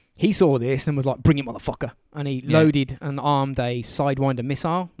 He saw this and was like, "Bring it, motherfucker." And he loaded and armed a Sidewinder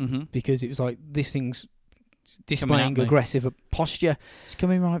missile because it was like, this thing's displaying aggressive posture. It's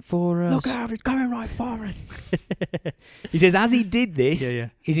coming right for us. Look out, it's coming right for us. He says as he did this,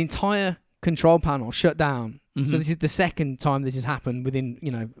 his entire control panel shut down. So this is the second time this has happened within,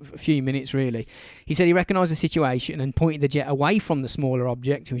 a few minutes, really. He said he recognised the situation and pointed the jet away from the smaller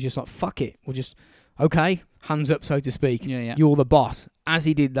object. He was just like, fuck it. We'll just, okay, hands up, so to speak. You're the boss. As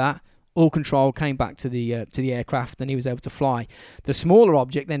he did that, all control came back to the aircraft and he was able to fly. The smaller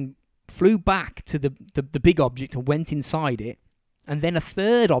object then flew back to the big object and went inside it. And then a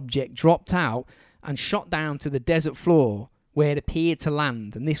third object dropped out and shot down to the desert floor where it appeared to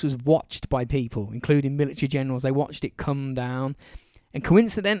land, and this was watched by people, including military generals. They watched it come down, and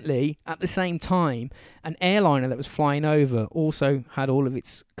coincidentally, at the same time, an airliner that was flying over also had all of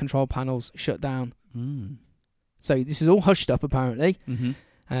its control panels shut down. So this is all hushed up, apparently,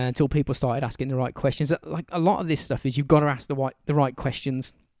 until people started asking the right questions. Like a lot of this stuff is you've got to ask the right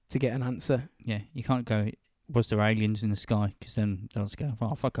questions to get an answer. Yeah, you can't go, "Was there aliens in the sky?" Because then they'll just go,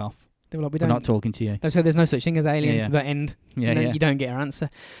 "Oh, fuck off. They were like, We're not talking to you." So there's no such thing as aliens that end. And then you don't get our answer.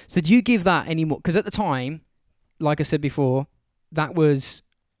 So do you give that any more? Because at the time, like I said before, that was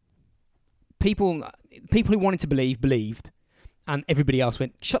people who wanted to believe believed, and everybody else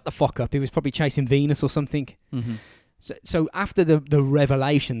went, "Shut the fuck up." He was probably chasing Venus or something. So after the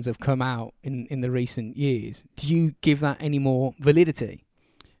revelations have come out in the recent years, do you give that any more validity?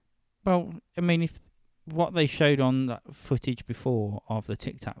 Well, I mean, if what they showed on that footage before of the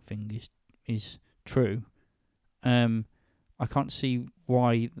Tic Tac thing is true, I can't see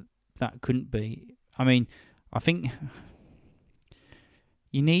why that couldn't be. I mean, I think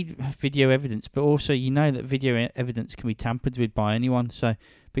you need video evidence, but also that video evidence can be tampered with by anyone. So,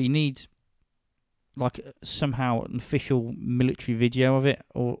 but you need like somehow an official military video of it,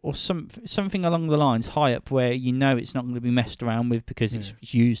 or something along the lines high up where it's not going to be messed around with because it's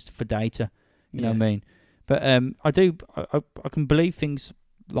used for data. You know what I mean? But I can believe things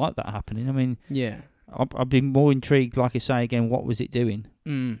like that happening. I mean, I'd be more intrigued, like I say again, what was it doing?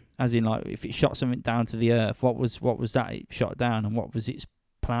 As in, like, if it shot something down to the earth, what was that it shot down, and what was its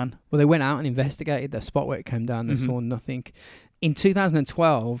plan? Well, they went out and investigated the spot where it came down. They saw nothing. In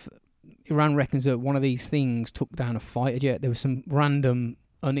 2012, Iran reckons that one of these things took down a fighter jet. There was some random,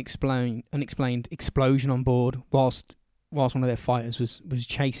 unexplained explosion on board whilst one of their fighters was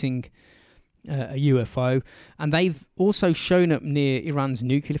chasing a UFO, and they've also shown up near Iran's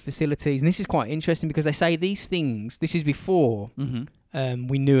nuclear facilities. And this is quite interesting because they say these things. This is before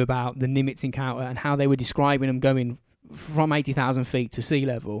we knew about the Nimitz encounter and how they were describing them going from 80,000 feet to sea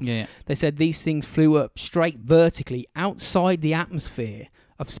level. They said these things flew up straight vertically outside the atmosphere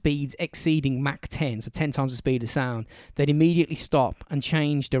of speeds exceeding Mach 10, so 10 times the speed of sound. They'd immediately stop and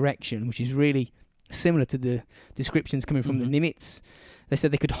change direction, which is really similar to the descriptions coming from the Nimitz. They said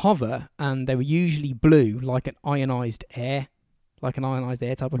they could hover, and they were usually blue, like an ionised air type of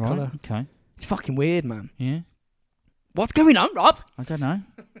Right. colour. Okay. It's fucking weird, man. Yeah. What's going on, Rob? I don't know.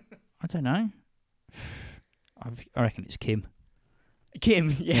 I reckon it's Kim.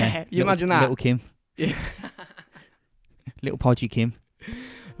 Kim, yeah. You imagine that? Little Kim. Yeah. Little podgy Kim.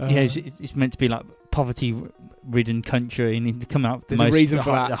 Yeah, it's meant to be like poverty-ridden country, and to come out with There's a reason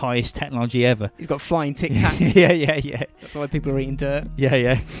for that. the highest technology ever. He's got flying Tic Tacs. yeah. That's why people are eating dirt.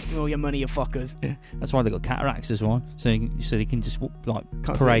 Yeah. All your money, you fuckers. Yeah. That's why they got cataracts as well, so they can just like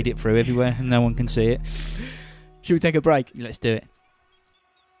Can't parade see it through everywhere, and no one can see it. Should we take a break? Let's do it.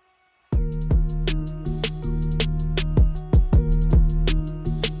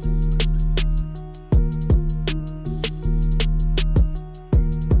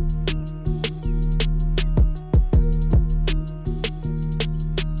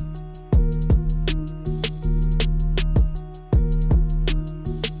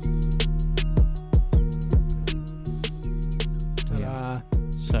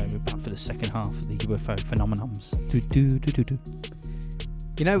 So we're back for the second half of the UFO phenomenons.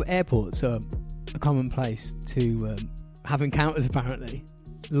 You know, airports are a common place to have encounters, apparently.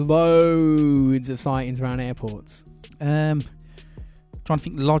 Loads of sightings around airports. Trying to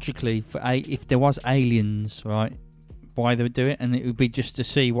think logically if there was aliens, right? Why they would do it, and it would be just to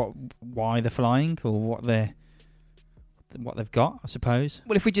see why they're flying or what they've got, I suppose.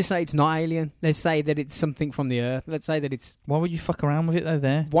 Well, if we just say it's not alien, let's say that it's something from the Earth. Let's say that it's... Why would you fuck around with it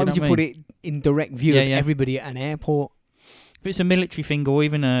though? Why would you put it in direct view of everybody at an airport? If it's a military thing or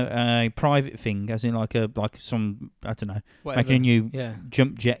even a private thing, as in like some, I don't know, Whatever. making a new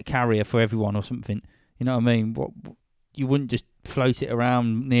jump jet carrier for everyone or something. You know what I mean? What you wouldn't just float it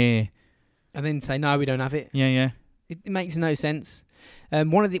around near and then say no, we don't have it. Yeah. It makes no sense.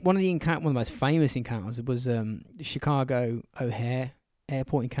 One of the most famous encounters was the Chicago O'Hare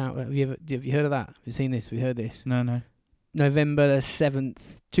Airport encounter. Have you heard of that? Have you seen this? Have you heard this? No. November the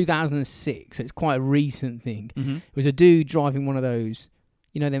 7th, 2006. So it's quite a recent thing. Mm-hmm. It was a dude driving one of those,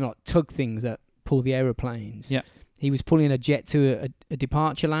 them like tug things that pull the aeroplanes. Yeah. He was pulling a jet to a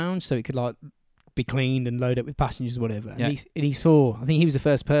departure lounge so it could like be cleaned and load up with passengers or whatever. Yeah. And he saw, I think he was the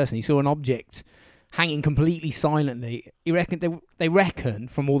first person, he saw an object hanging completely silently. They reckon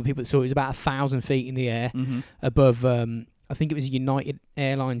from all the people that saw it was about 1,000 feet in the air above, I think it was United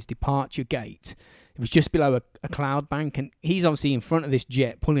Airlines departure gate. It was just below a cloud bank, and he's obviously in front of this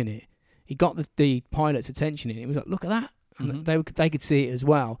jet pulling it. He got the pilot's attention, and he was like, look at that. And they could see it as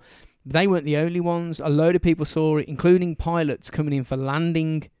well. They weren't the only ones. A load of people saw it, including pilots coming in for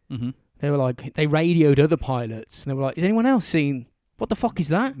landing. Mm-hmm. They were like, they radioed other pilots, and they were like, is anyone else seeing, what the fuck is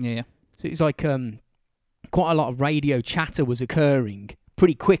that? Yeah. So it's like quite a lot of radio chatter was occurring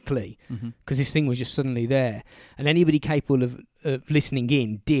pretty quickly because this thing was just suddenly there. And anybody capable of listening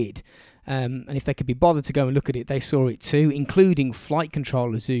in did. And if they could be bothered to go and look at it, they saw it too, including flight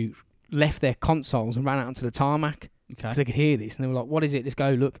controllers who left their consoles and ran out onto the tarmac because they could hear this. And they were like, what is it? Let's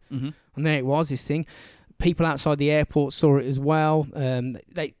go look. Mm-hmm. And there it was, this thing. People outside the airport saw it as well.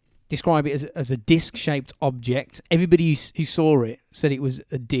 They describe it as a disc-shaped object. Everybody who saw it said it was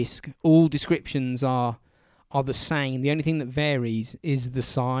a disc. All descriptions are the same. The only thing that varies is the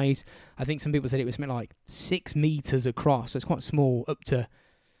size. I think some people said it was something like 6 meters across. So it's quite small, up to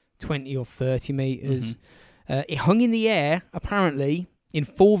 20 or 30 meters. It hung in the air, apparently, in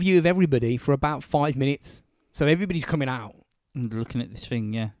full view of everybody for about 5 minutes. So everybody's coming out. And looking at this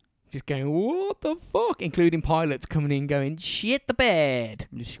thing, yeah. Just going, what the fuck? Including pilots coming in going, shit the bed.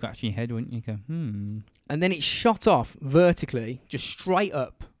 You're just scratching your head, wouldn't you? Go, And then it shot off vertically, just straight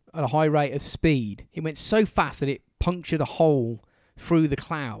up at a high rate of speed. It went so fast that it punctured a hole through the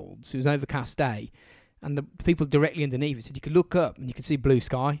clouds. It was an overcast day. And the people directly underneath it said you could look up and you could see blue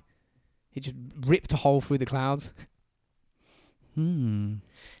sky. It just ripped a hole through the clouds.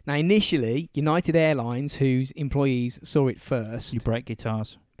 Now, initially, United Airlines, whose employees saw it first... You break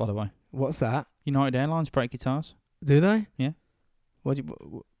guitars, by the way. What's that? United Airlines break guitars. Do they? Yeah. What do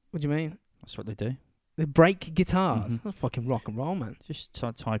you mean? That's what they do. They break guitars? That's fucking rock and roll, man. Just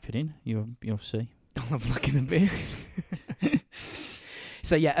type it in. You'll see. I'll have a look in a bit.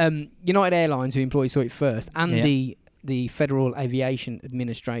 So, yeah, United Airlines, who employees saw it first, and the Federal Aviation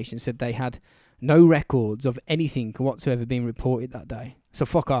Administration said they had no records of anything whatsoever being reported that day. So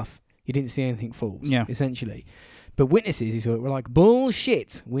fuck off. You didn't see anything false, essentially. But witnesses, he saw it, were like,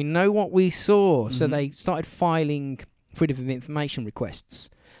 bullshit, we know what we saw. So they started filing Freedom of Information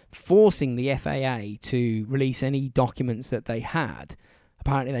requests, forcing the FAA to release any documents that they had.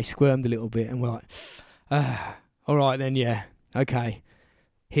 Apparently they squirmed a little bit and were like, all right then, yeah, okay,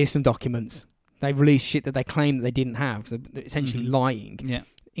 here's some documents. They've released shit that they claim that they didn't have because they're essentially lying. Yeah.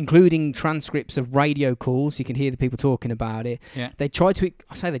 Including transcripts of radio calls. You can hear the people talking about it. Yeah. They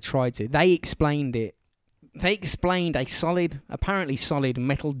explained it. They explained a apparently solid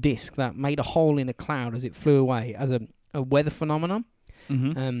metal disc that made a hole in a cloud as it flew away as a weather phenomenon.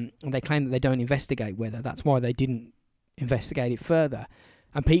 Mm-hmm. And they claim that they don't investigate weather. That's why they didn't investigate it further.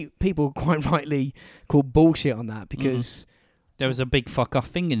 And people quite rightly call bullshit on that because there was a big fuck off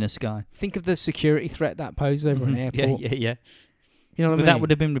thing in the sky. think of the security threat that poses over an airport. Yeah. You know what I mean? That would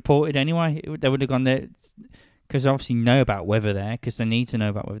have been reported anyway. They would have gone there because obviously know about weather there because they need to know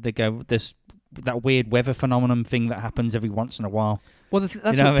about weather. They go, there's that weird weather phenomenon thing that happens every once in a while. Well,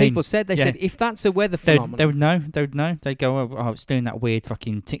 that's what people said. They said if that's a weather phenomenon, they would know. They would know. They'd go, oh, it's doing that weird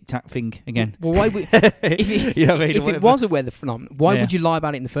fucking tic tac thing again. Well, why would if it was a weather phenomenon, why would you lie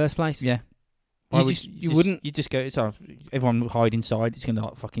about it in the first place? Yeah. You wouldn't. You just go. It's everyone will hide inside. It's gonna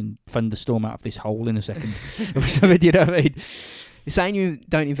like fucking thunderstorm out of this hole in a second. You know what I mean? Saying you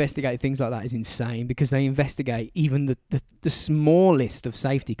don't investigate things like that is insane because they investigate even the smallest of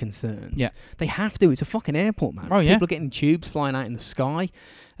safety concerns. Yeah. They have to. It's a fucking airport, man. Oh, yeah. People are getting tubes flying out in the sky.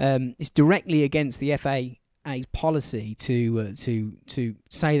 It's directly against the FAA's policy to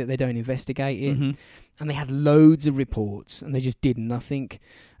say that they don't investigate it. Mm-hmm. And they had loads of reports and they just did nothing.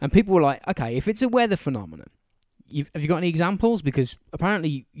 And people were like, okay, if it's a weather phenomenon, have you got any examples? Because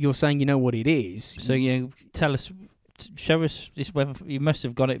apparently you're saying you know what it is. So tell us. Show us this weather. You must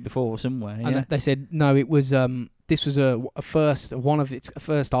have got it before somewhere. Yeah? And they said no. It was this was a first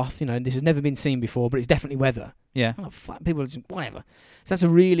off. You know, this has never been seen before, but it's definitely weather. Yeah. Oh, fuck, people are just whatever. So that's a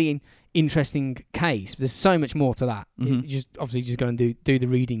really interesting case. There's so much more to that. Mm-hmm. You just obviously go and do the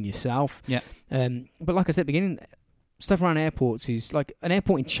reading yourself. Yeah. But like I said at the beginning, stuff around airports is like an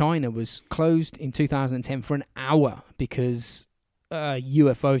airport in China was closed in 2010 for an hour because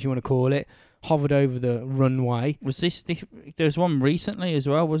UFO, if you want to call it, hovered over the runway. Was this? There was one recently as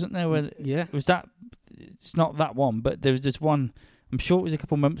well, wasn't there? Where was that? It's not that one, but there was this one. I'm sure it was a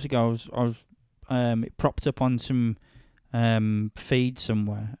couple of months ago. It propped up on some feed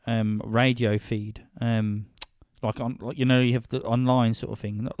somewhere, radio feed, like you have the online sort of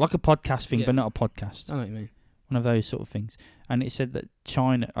thing, like a podcast thing, but not a podcast. I know what you mean. One of those sort of things. And it said that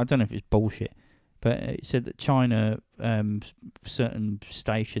China. I don't know if it's bullshit, but it said that China, certain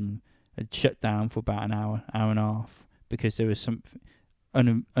station had shut down for about an hour and a half because there was some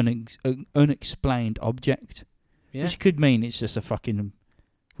unexplained object, which could mean it's just a fucking,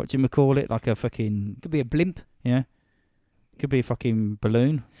 what do you call it? Like a fucking... Could be a blimp. Yeah. Could be a fucking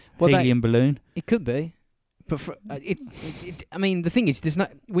balloon. Helium balloon. It could be. But I mean, the thing is, there's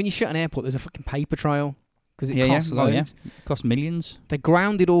not, when you shut an airport, there's a fucking paper trail. Because it costs loads. It costs millions. They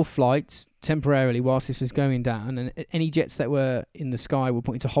grounded all flights temporarily whilst this was going down, and any jets that were in the sky were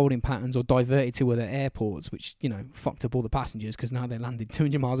put into holding patterns or diverted to other airports, which, fucked up all the passengers because now they landed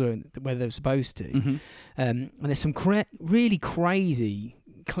 200 miles away where they were supposed to. Mm-hmm. And there's some really crazy,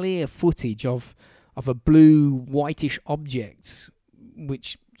 clear footage of a blue, whitish object,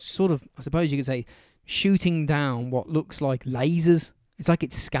 which sort of, I suppose you could say, shooting down what looks like lasers. It's like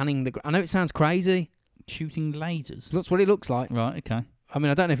it's scanning the... I know it sounds crazy. Shooting lasers. That's what it looks like. Right, okay. I mean,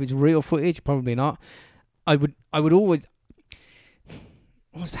 I don't know if it's real footage. Probably not. I would always...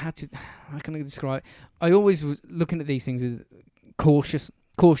 How can I describe it? I always was looking at these things with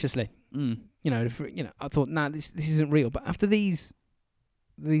cautiously. Mm. I thought, this isn't real. But after these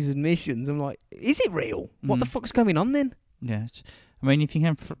admissions, I'm like, is it real? What the fuck's going on then? Yeah. I mean, if you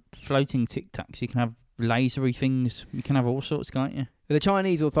can have floating Tic Tacs, you can have lasery things. You can have all sorts, can't you? The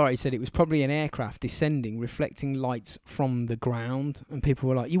Chinese authorities said it was probably an aircraft descending, reflecting lights from the ground, and people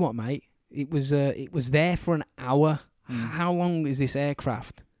were like, "You what, mate? It was there for an hour. How long is this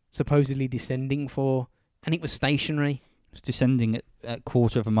aircraft supposedly descending for?" And it was stationary. It's descending at a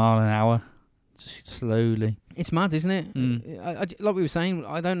quarter of a mile an hour, just slowly. It's mad, isn't it? Mm. Like we were saying,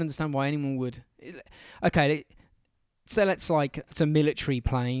 I don't understand why anyone would. Okay, so it's a military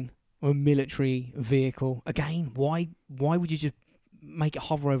plane or a military vehicle. Again, why would you just make it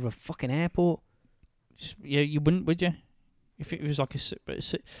hover over a fucking airport? Yeah, you wouldn't, would you? If it was like a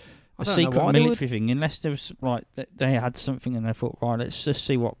secret military thing, unless there was they had something and they thought, right, let's just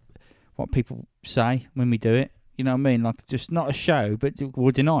see what people say when we do it. You know what I mean? Like, just not a show, but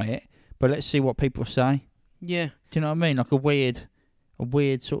we'll deny it. But let's see what people say. Yeah. Do you know what I mean? Like a weird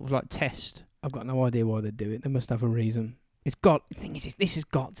sort of like test. I've got no idea why they'd do it. They must have a reason. The thing is, this has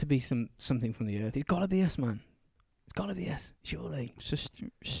got to be something from the Earth. It's got to be us, man. It's got to be us, surely. It's just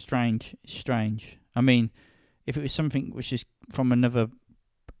strange. I mean, if it was something which is from another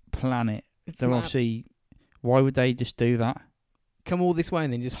planet, they're obviously... Why would they just do that? come all this way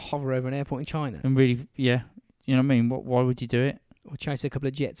and then just hover over an airport in China? And really, yeah, you know what I mean? Why would you do it? Or chase a couple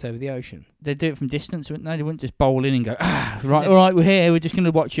of jets over the ocean? They'd do it from distance, wouldn't they? They wouldn't just bowl in and go, right, all right, we're here, we're just going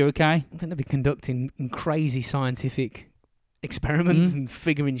to watch you, okay? I think they'd be conducting crazy scientific experiments and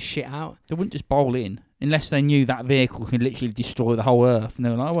figuring shit out. They wouldn't just bowl in unless they knew that vehicle could literally destroy the whole Earth. And they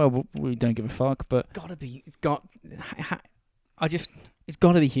were like, well, we don't give a fuck. But It's got to be It's got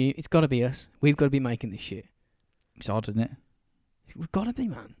to be us. We've got to be making this shit. it's odd, isn't it? We've got to be,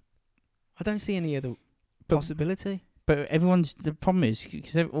 man. I don't see any other possibility. But the problem is,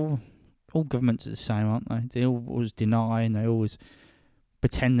 because all governments are the same, aren't they? They always deny and they always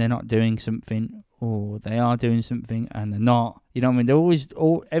pretend they're not doing something, or they are doing something and they're not. You know what I mean? They're always,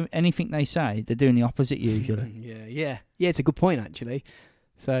 anything they say, they're doing the opposite usually. Yeah, it's a good point, actually.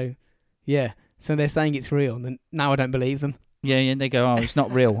 So, yeah. So they're saying it's real, and then now I don't believe them. Yeah, they go, it's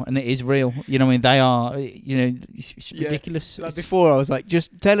not real, and it is real. You know what I mean? They are, it's ridiculous. Like before, I was like,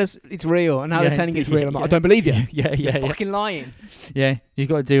 just tell us it's real, and now they're saying it's real. I'm like, I don't believe you. You're fucking lying. Yeah, you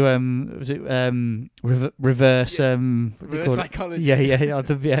got to do reverse reverse psychology.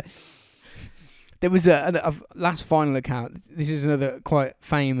 Yeah. There was a last final account. This is another quite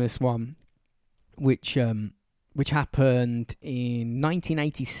famous one, which happened in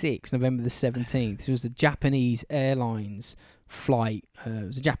 1986, November the 17th. This was the Japanese Airlines flight. It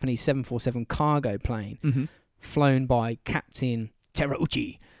was a Japanese 747 cargo plane flown by Captain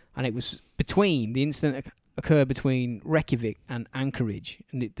Terauchi, and it was the incident occurred between Reykjavik and Anchorage,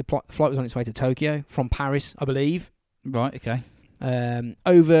 and the flight was on its way to Tokyo from Paris, I believe. Right, okay.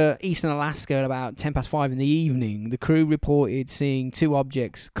 Over eastern Alaska at about 5:10 in the evening, the crew reported seeing two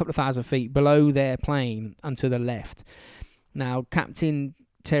objects a couple of thousand feet below their plane and to the left. Now, Captain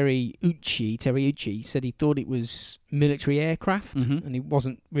Terauchi said he thought it was military aircraft, and he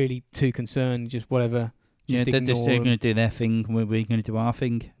wasn't really too concerned, just whatever. They're going to do their thing, we're going to do our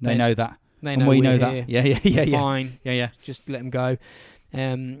thing. They know that. They know we know here. that. Yeah. Fine. Yeah. Just let them go.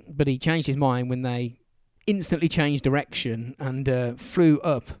 But he changed his mind when they instantly changed direction and flew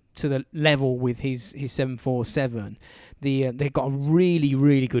up to the level with his 747. They got a really,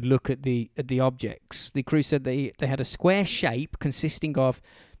 really good look at the objects. The crew said they had a square shape consisting of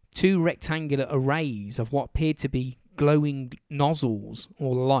two rectangular arrays of what appeared to be glowing nozzles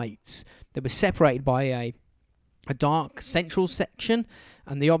or lights that were separated by a dark central section,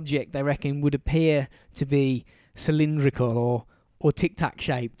 and the object, they reckon, would appear to be cylindrical or tic-tac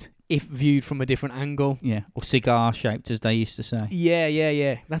shaped if viewed from a different angle. Yeah, or cigar shaped, as they used to say.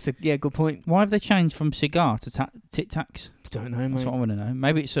 Yeah. That's a good point. Why have they changed from cigar to tic-tacs? Don't know, mate. That's what I want to know.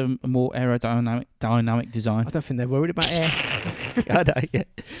 Maybe it's a more aerodynamic design. I don't think they're worried about air. I know, yeah.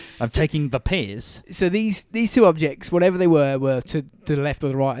 I'm taking the piers. So these two objects, whatever they were to the left or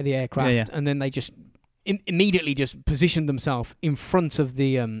the right of the aircraft, and then they just immediately just positioned themselves in front of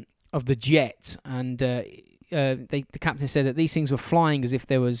the jet, and the captain said that these things were flying as if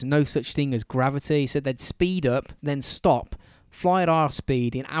there was no such thing as gravity. He said they'd speed up, then stop, fly at our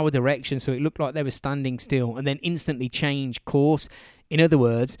speed in our direction, so it looked like they were standing still, and then instantly change course. In other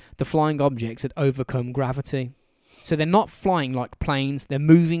words, the flying objects had overcome gravity. So they're not flying like planes; they're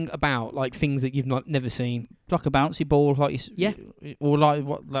moving about like things that you've never seen, like a bouncy ball, or like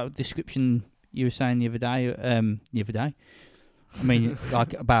what description you were saying the other day. I mean,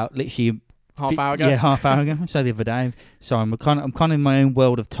 like about literally. Half hour ago. Yeah, half hour ago. So the other day. So I'm kind of in my own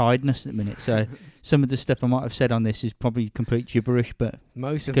world of tiredness at the minute. So some of the stuff I might have said on this is probably complete gibberish, but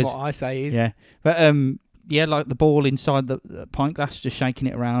most of what I say is But like the ball inside the pint glass, just shaking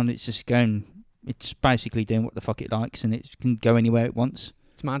it around. It's just going. It's basically doing what the fuck it likes, and it can go anywhere it wants.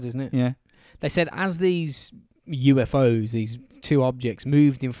 It's mad, isn't it? Yeah. They said as these UFOs, these two objects,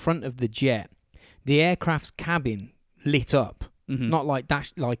 moved in front of the jet, the aircraft's cabin lit up, not like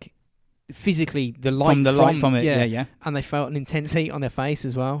physically the light from it, yeah, and they felt an intense heat on their face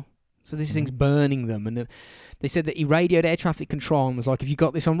as well. So this thing's burning them, and they said that he radioed air traffic control and was like, "Have you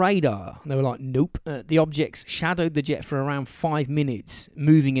got this on radar?" And they were like, "Nope." The objects shadowed the jet for around 5 minutes,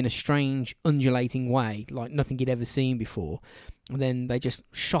 moving in a strange, undulating way, like nothing he'd ever seen before. And then they just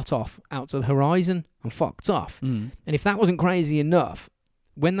shot off out to the horizon and fucked off. And if that wasn't crazy enough,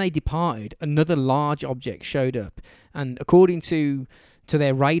 when they departed, another large object showed up, and according to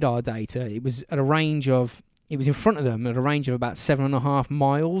their radar data, it was in front of them at a range of about 7.5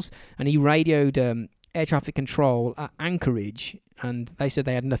 miles, and he radioed air traffic control at Anchorage, and they said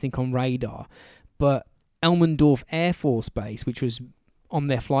they had nothing on radar. But Elmendorf Air Force Base, which was on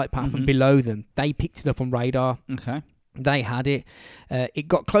their flight path and below them, they picked it up on radar. Okay. They had it. It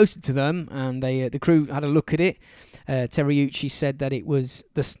got closer to them, and the crew had a look at it. Terryucci said that it was...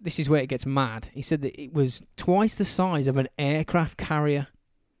 This is where it gets mad. He said that it was twice the size of an aircraft carrier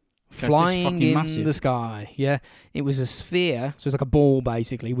flying in massive. the sky. Yeah, it was a sphere, so it's like a ball,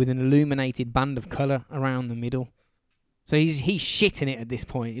 basically, with an illuminated band of colour around the middle. So he's shitting it at this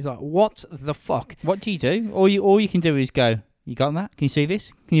point. He's like, what the fuck? What do you do? All you can do is go, you got that? Can you see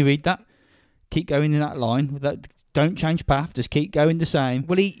this? Can you read that? Keep going in that line. Don't change path. Just keep going the same.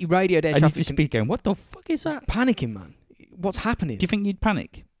 Well, he radioed air and traffic. You just be going, what the fuck is that? Panicking, man. What's happening? Do you think you'd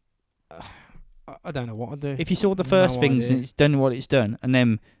panic? I don't know what I'd do. If you saw the first things idea. and it's done what it's done, and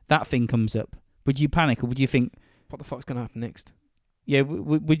then that thing comes up, would you panic or would you think, what the fuck's going to happen next? Yeah,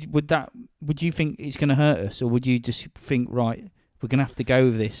 would you think it's going to hurt us, or would you just think, right, we're going to have to go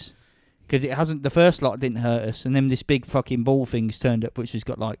with this? Because it hasn't. The first lot didn't hurt us, and then this big fucking ball thing's turned up, which has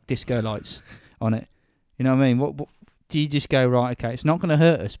got like disco lights on it. You know what I mean? What do you just go, right? Okay, it's not going to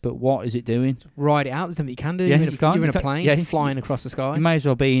hurt us, but what is it doing? Ride it out. There's nothing you can do. Yeah, you're in a plane flying across the sky. You may as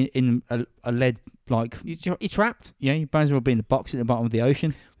well be in a lead like. You're trapped. Yeah, you might as well be in the box at the bottom of the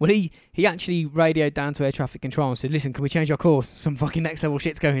ocean. Well, he actually radioed down to air traffic control and said, "Listen, can we change our course? Some fucking next level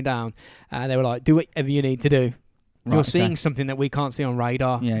shit's going down." And they were like, "Do whatever you need to do. Right, You're seeing something that we can't see on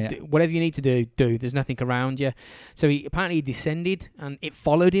radar. Yeah. Whatever you need to do. There's nothing around you." So he apparently descended, and it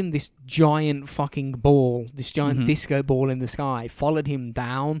followed him. This giant fucking ball, this giant disco ball in the sky, followed him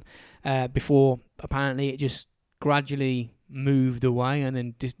down before apparently it just gradually moved away and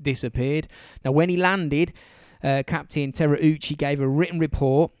then disappeared. Now, when he landed, Captain Terryucci gave a written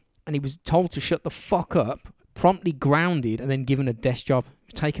report, and he was told to shut the fuck up, promptly grounded, and then given a desk job,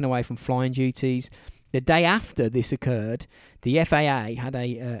 taken away from flying duties. The day after this occurred, the FAA had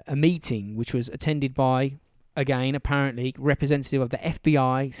a meeting which was attended by, again, apparently, representative of the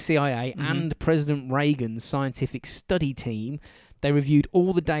FBI, CIA, and President Reagan's scientific study team. They reviewed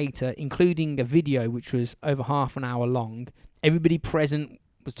all the data, including a video which was over half an hour long. Everybody present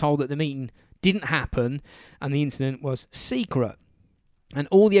was told that the meeting didn't happen and the incident was secret. And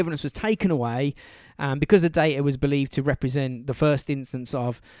all the evidence was taken away, because the data was believed to represent the first instance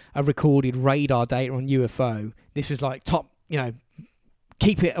of a recorded radar data on UFO. This was like top,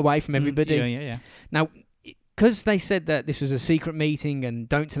 keep it away from everybody. Yeah. Now, because they said that this was a secret meeting and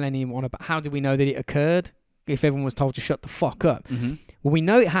don't tell anyone about, how do we know that it occurred if everyone was told to shut the fuck up? Well, we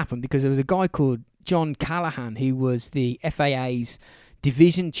know it happened because there was a guy called John Callahan who was the FAA's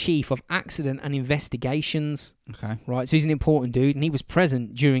Division Chief of Accident and Investigations. Okay. Right, so he's an important dude, and he was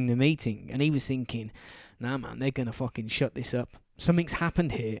present during the meeting, and he was thinking, nah, man, they're going to fucking shut this up. Something's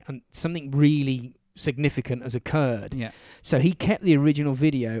happened here, and something really significant has occurred. Yeah. So he kept the original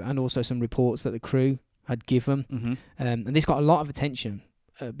video and also some reports that the crew had given, and this got a lot of attention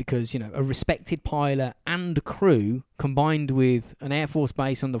because, a respected pilot and crew, combined with an Air Force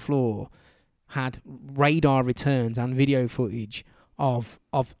base on the floor, had radar returns and video footage of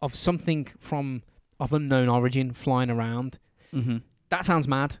something of unknown origin flying around. That sounds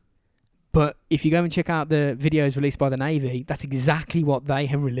mad, but if you go and check out the videos released by the Navy, that's exactly what they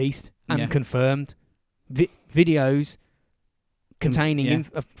have released and confirmed. Videos containing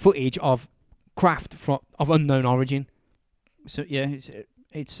footage of craft of unknown origin. So yeah,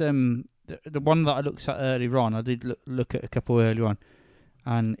 it's the one that I looked at earlier on. I did look at a couple earlier on,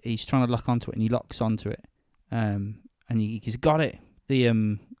 and he's trying to lock onto it, and he locks onto it, and he's got it.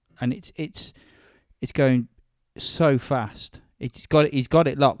 And it's going so fast. He's got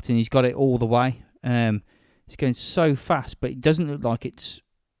it locked, and he's got it all the way. It's going so fast, but it doesn't look like it's.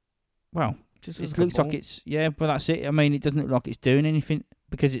 Well, it looks like it's but that's it. I mean, it doesn't look like it's doing anything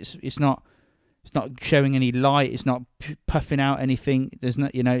because it's not showing any light. It's not puffing out anything. There's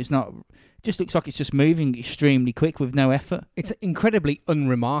not it's not. It just looks like it's just moving extremely quick with no effort. It's incredibly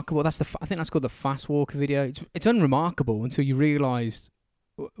unremarkable. That's I think that's called the fast walker video. It's unremarkable until you realise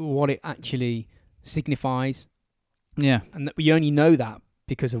what it actually signifies. Yeah, and that we only know that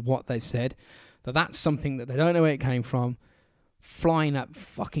because of what they've said. That's something that they don't know where it came from, flying at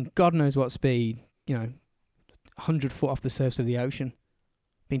fucking God knows what speed. 100 foot off the surface of the ocean,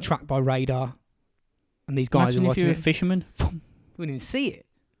 being tracked by radar, and these guys Imagine are watching. If you're a fisherman, we didn't see it.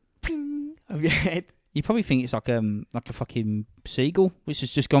 Ping of your head. You probably think it's like a fucking seagull which has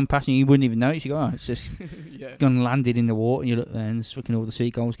just gone past and you wouldn't even notice. You go, it's just gone and landed in the water, and you look there and there's fucking all the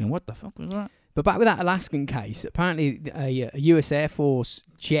seagulls going, what the fuck was that? But back with that Alaskan case, apparently a US Air Force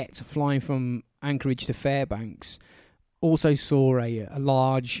jet flying from Anchorage to Fairbanks also saw a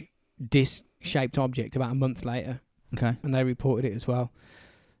large disc-shaped object about a month later. Okay. And they reported it as well.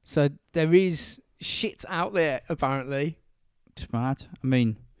 So there is shit out there, apparently. It's mad. I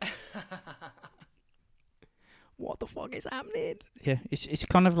mean... what the fuck is happening? Yeah, it's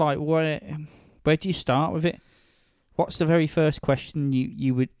kind of like where do you start with it? What's the very first question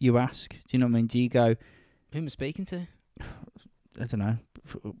you ask? Do you know what I mean? Do you go, Who am I speaking to? I don't know,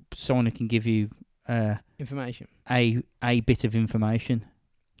 someone who can give you Information. a bit of information.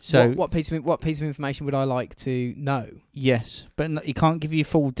 So what piece of information would I like to know? yes, but he can't give you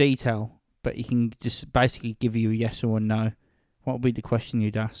full detail, but he can just basically give you a yes or a no. What would be the question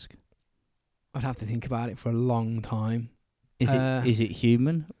you'd ask? I'd have to think about it for a long time. Is it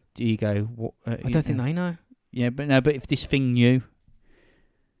human? Do you go? What? I don't think they know. Yeah, but if this thing knew,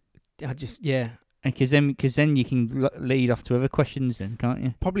 I just because then you can lead off to other questions, then can't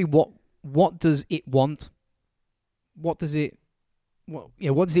you? probably what does it want? What does it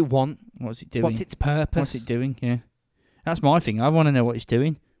want? What's it doing? What's its purpose? What's it doing? Yeah, that's my thing. I want to know what it's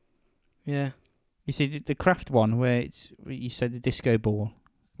doing. Yeah. You see the craft one where you said the disco ball,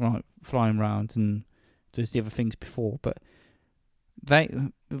 right, flying around, and there's the other things before, but they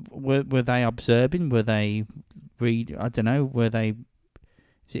were they observing? Were they I don't know. Were they?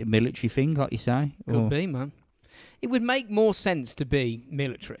 Is it a military thing, like you say? Could be, man. It would make more sense to be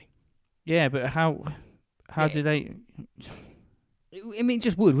military. Yeah, but how do they? I mean, it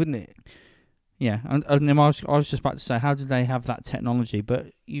just would, wouldn't it? Yeah, and I was just about to say, how do they have that technology? But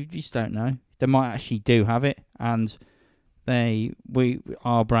you just don't know. They might actually do have it, and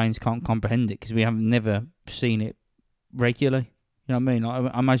our brains can't comprehend it because we have never seen it regularly. You know what I mean?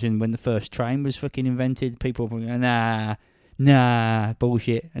 Like, I imagine when the first train was fucking invented, people were going, nah,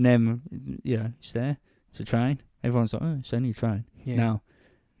 bullshit. And then, it's there. It's a train. Everyone's like, oh, it's only a train. Yeah. Now,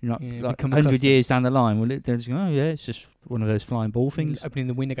 you're not, like 100 accustomed. years down the line, well, they're just going, oh, yeah, it's just one of those flying ball things. Opening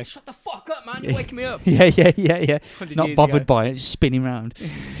the window, go, shut the fuck up, man, you're waking me up. Yeah. Not bothered by it, just spinning round.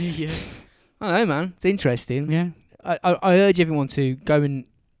 Yeah. I don't know, man. It's interesting. Yeah. I urge everyone to go and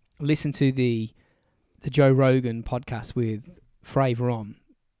listen to the Joe Rogan podcast with Fravor on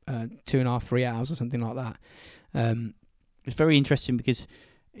 2.5, 3 hours or something like that. It's very interesting because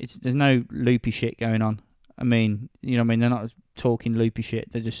there's no loopy shit going on. I mean, they're not talking loopy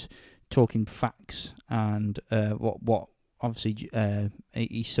shit. They're just talking facts and what obviously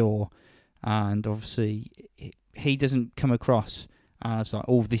he saw, and obviously he doesn't come across as like,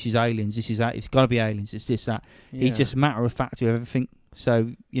 oh, this is aliens, this is that, it's got to be aliens, it's this, that. Yeah. He's just matter of fact with everything.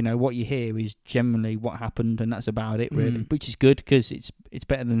 So, what you hear is generally what happened, and that's about it, really, which is good because it's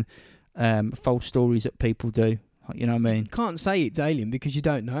better than false stories that people do. You know what I mean? You can't say it's alien because you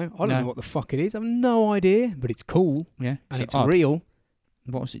don't know. I don't know what the fuck it is. I have no idea, but it's cool. Yeah. And it's real.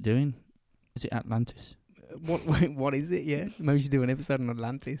 What's it doing? Is it Atlantis? What is it? Yeah. Maybe we should do an episode on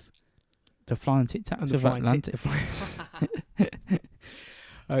Atlantis. The flying Tic Tacs of Atlantis.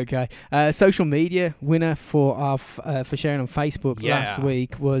 Okay. Social media winner for our for sharing on Facebook last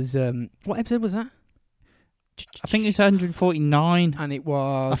week was what episode was that? I think it's 149. And it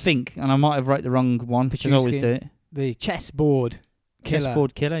was... I think, and I might have wrote the wrong one, because I always do it. The chessboard killer.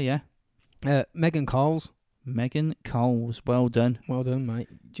 Chessboard killer, yeah. Megan Coles. Megan Coles, well done. Well done, mate.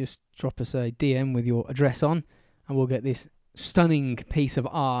 Just drop us a DM with your address on, and we'll get this stunning piece of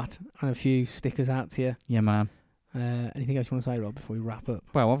art and a few stickers out to you. Yeah, man. Anything else you want to say, Rob, before we wrap up?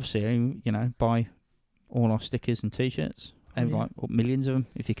 Well, obviously, buy all our stickers and T-shirts. And like millions of them,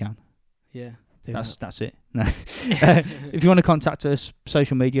 if you can. Yeah. That's it. No. If you want to contact us,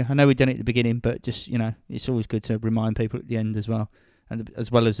 social media. I know we've done it at the beginning, but just it's always good to remind people at the end as well, and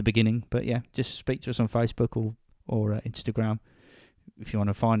as well as the beginning. But yeah, just speak to us on Facebook or Instagram. If you want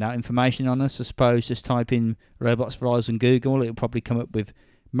to find out information on us, I suppose just type in Robots for Eyes on Google. It'll probably come up with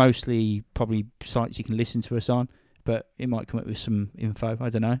mostly probably sites you can listen to us on, but it might come up with some info.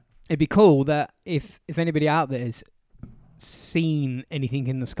 I don't know. It'd be cool that if anybody out there has seen anything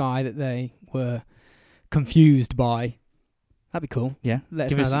in the sky that they were confused by, that'd be cool. Yeah,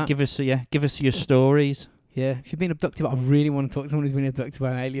 let us know that. Give us your stories. Yeah, if you've been abducted, I really want to talk to someone who's been abducted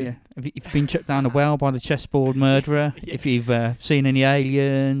by an alien. Yeah, if you've been chucked down a well by the chessboard murderer, if you've seen any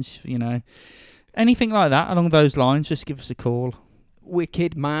aliens, anything like that along those lines, just give us a call.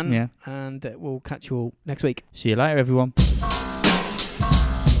 Wicked, man. Yeah, and we'll catch you all next week. See you later, everyone.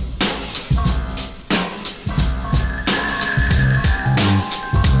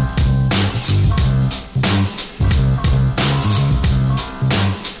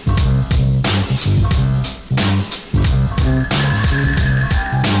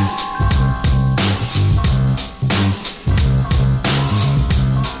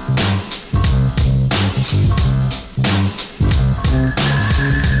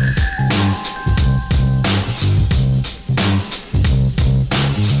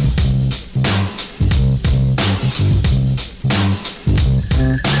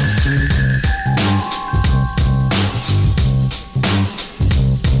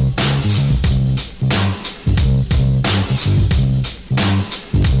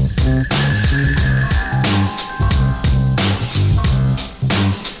 Bye.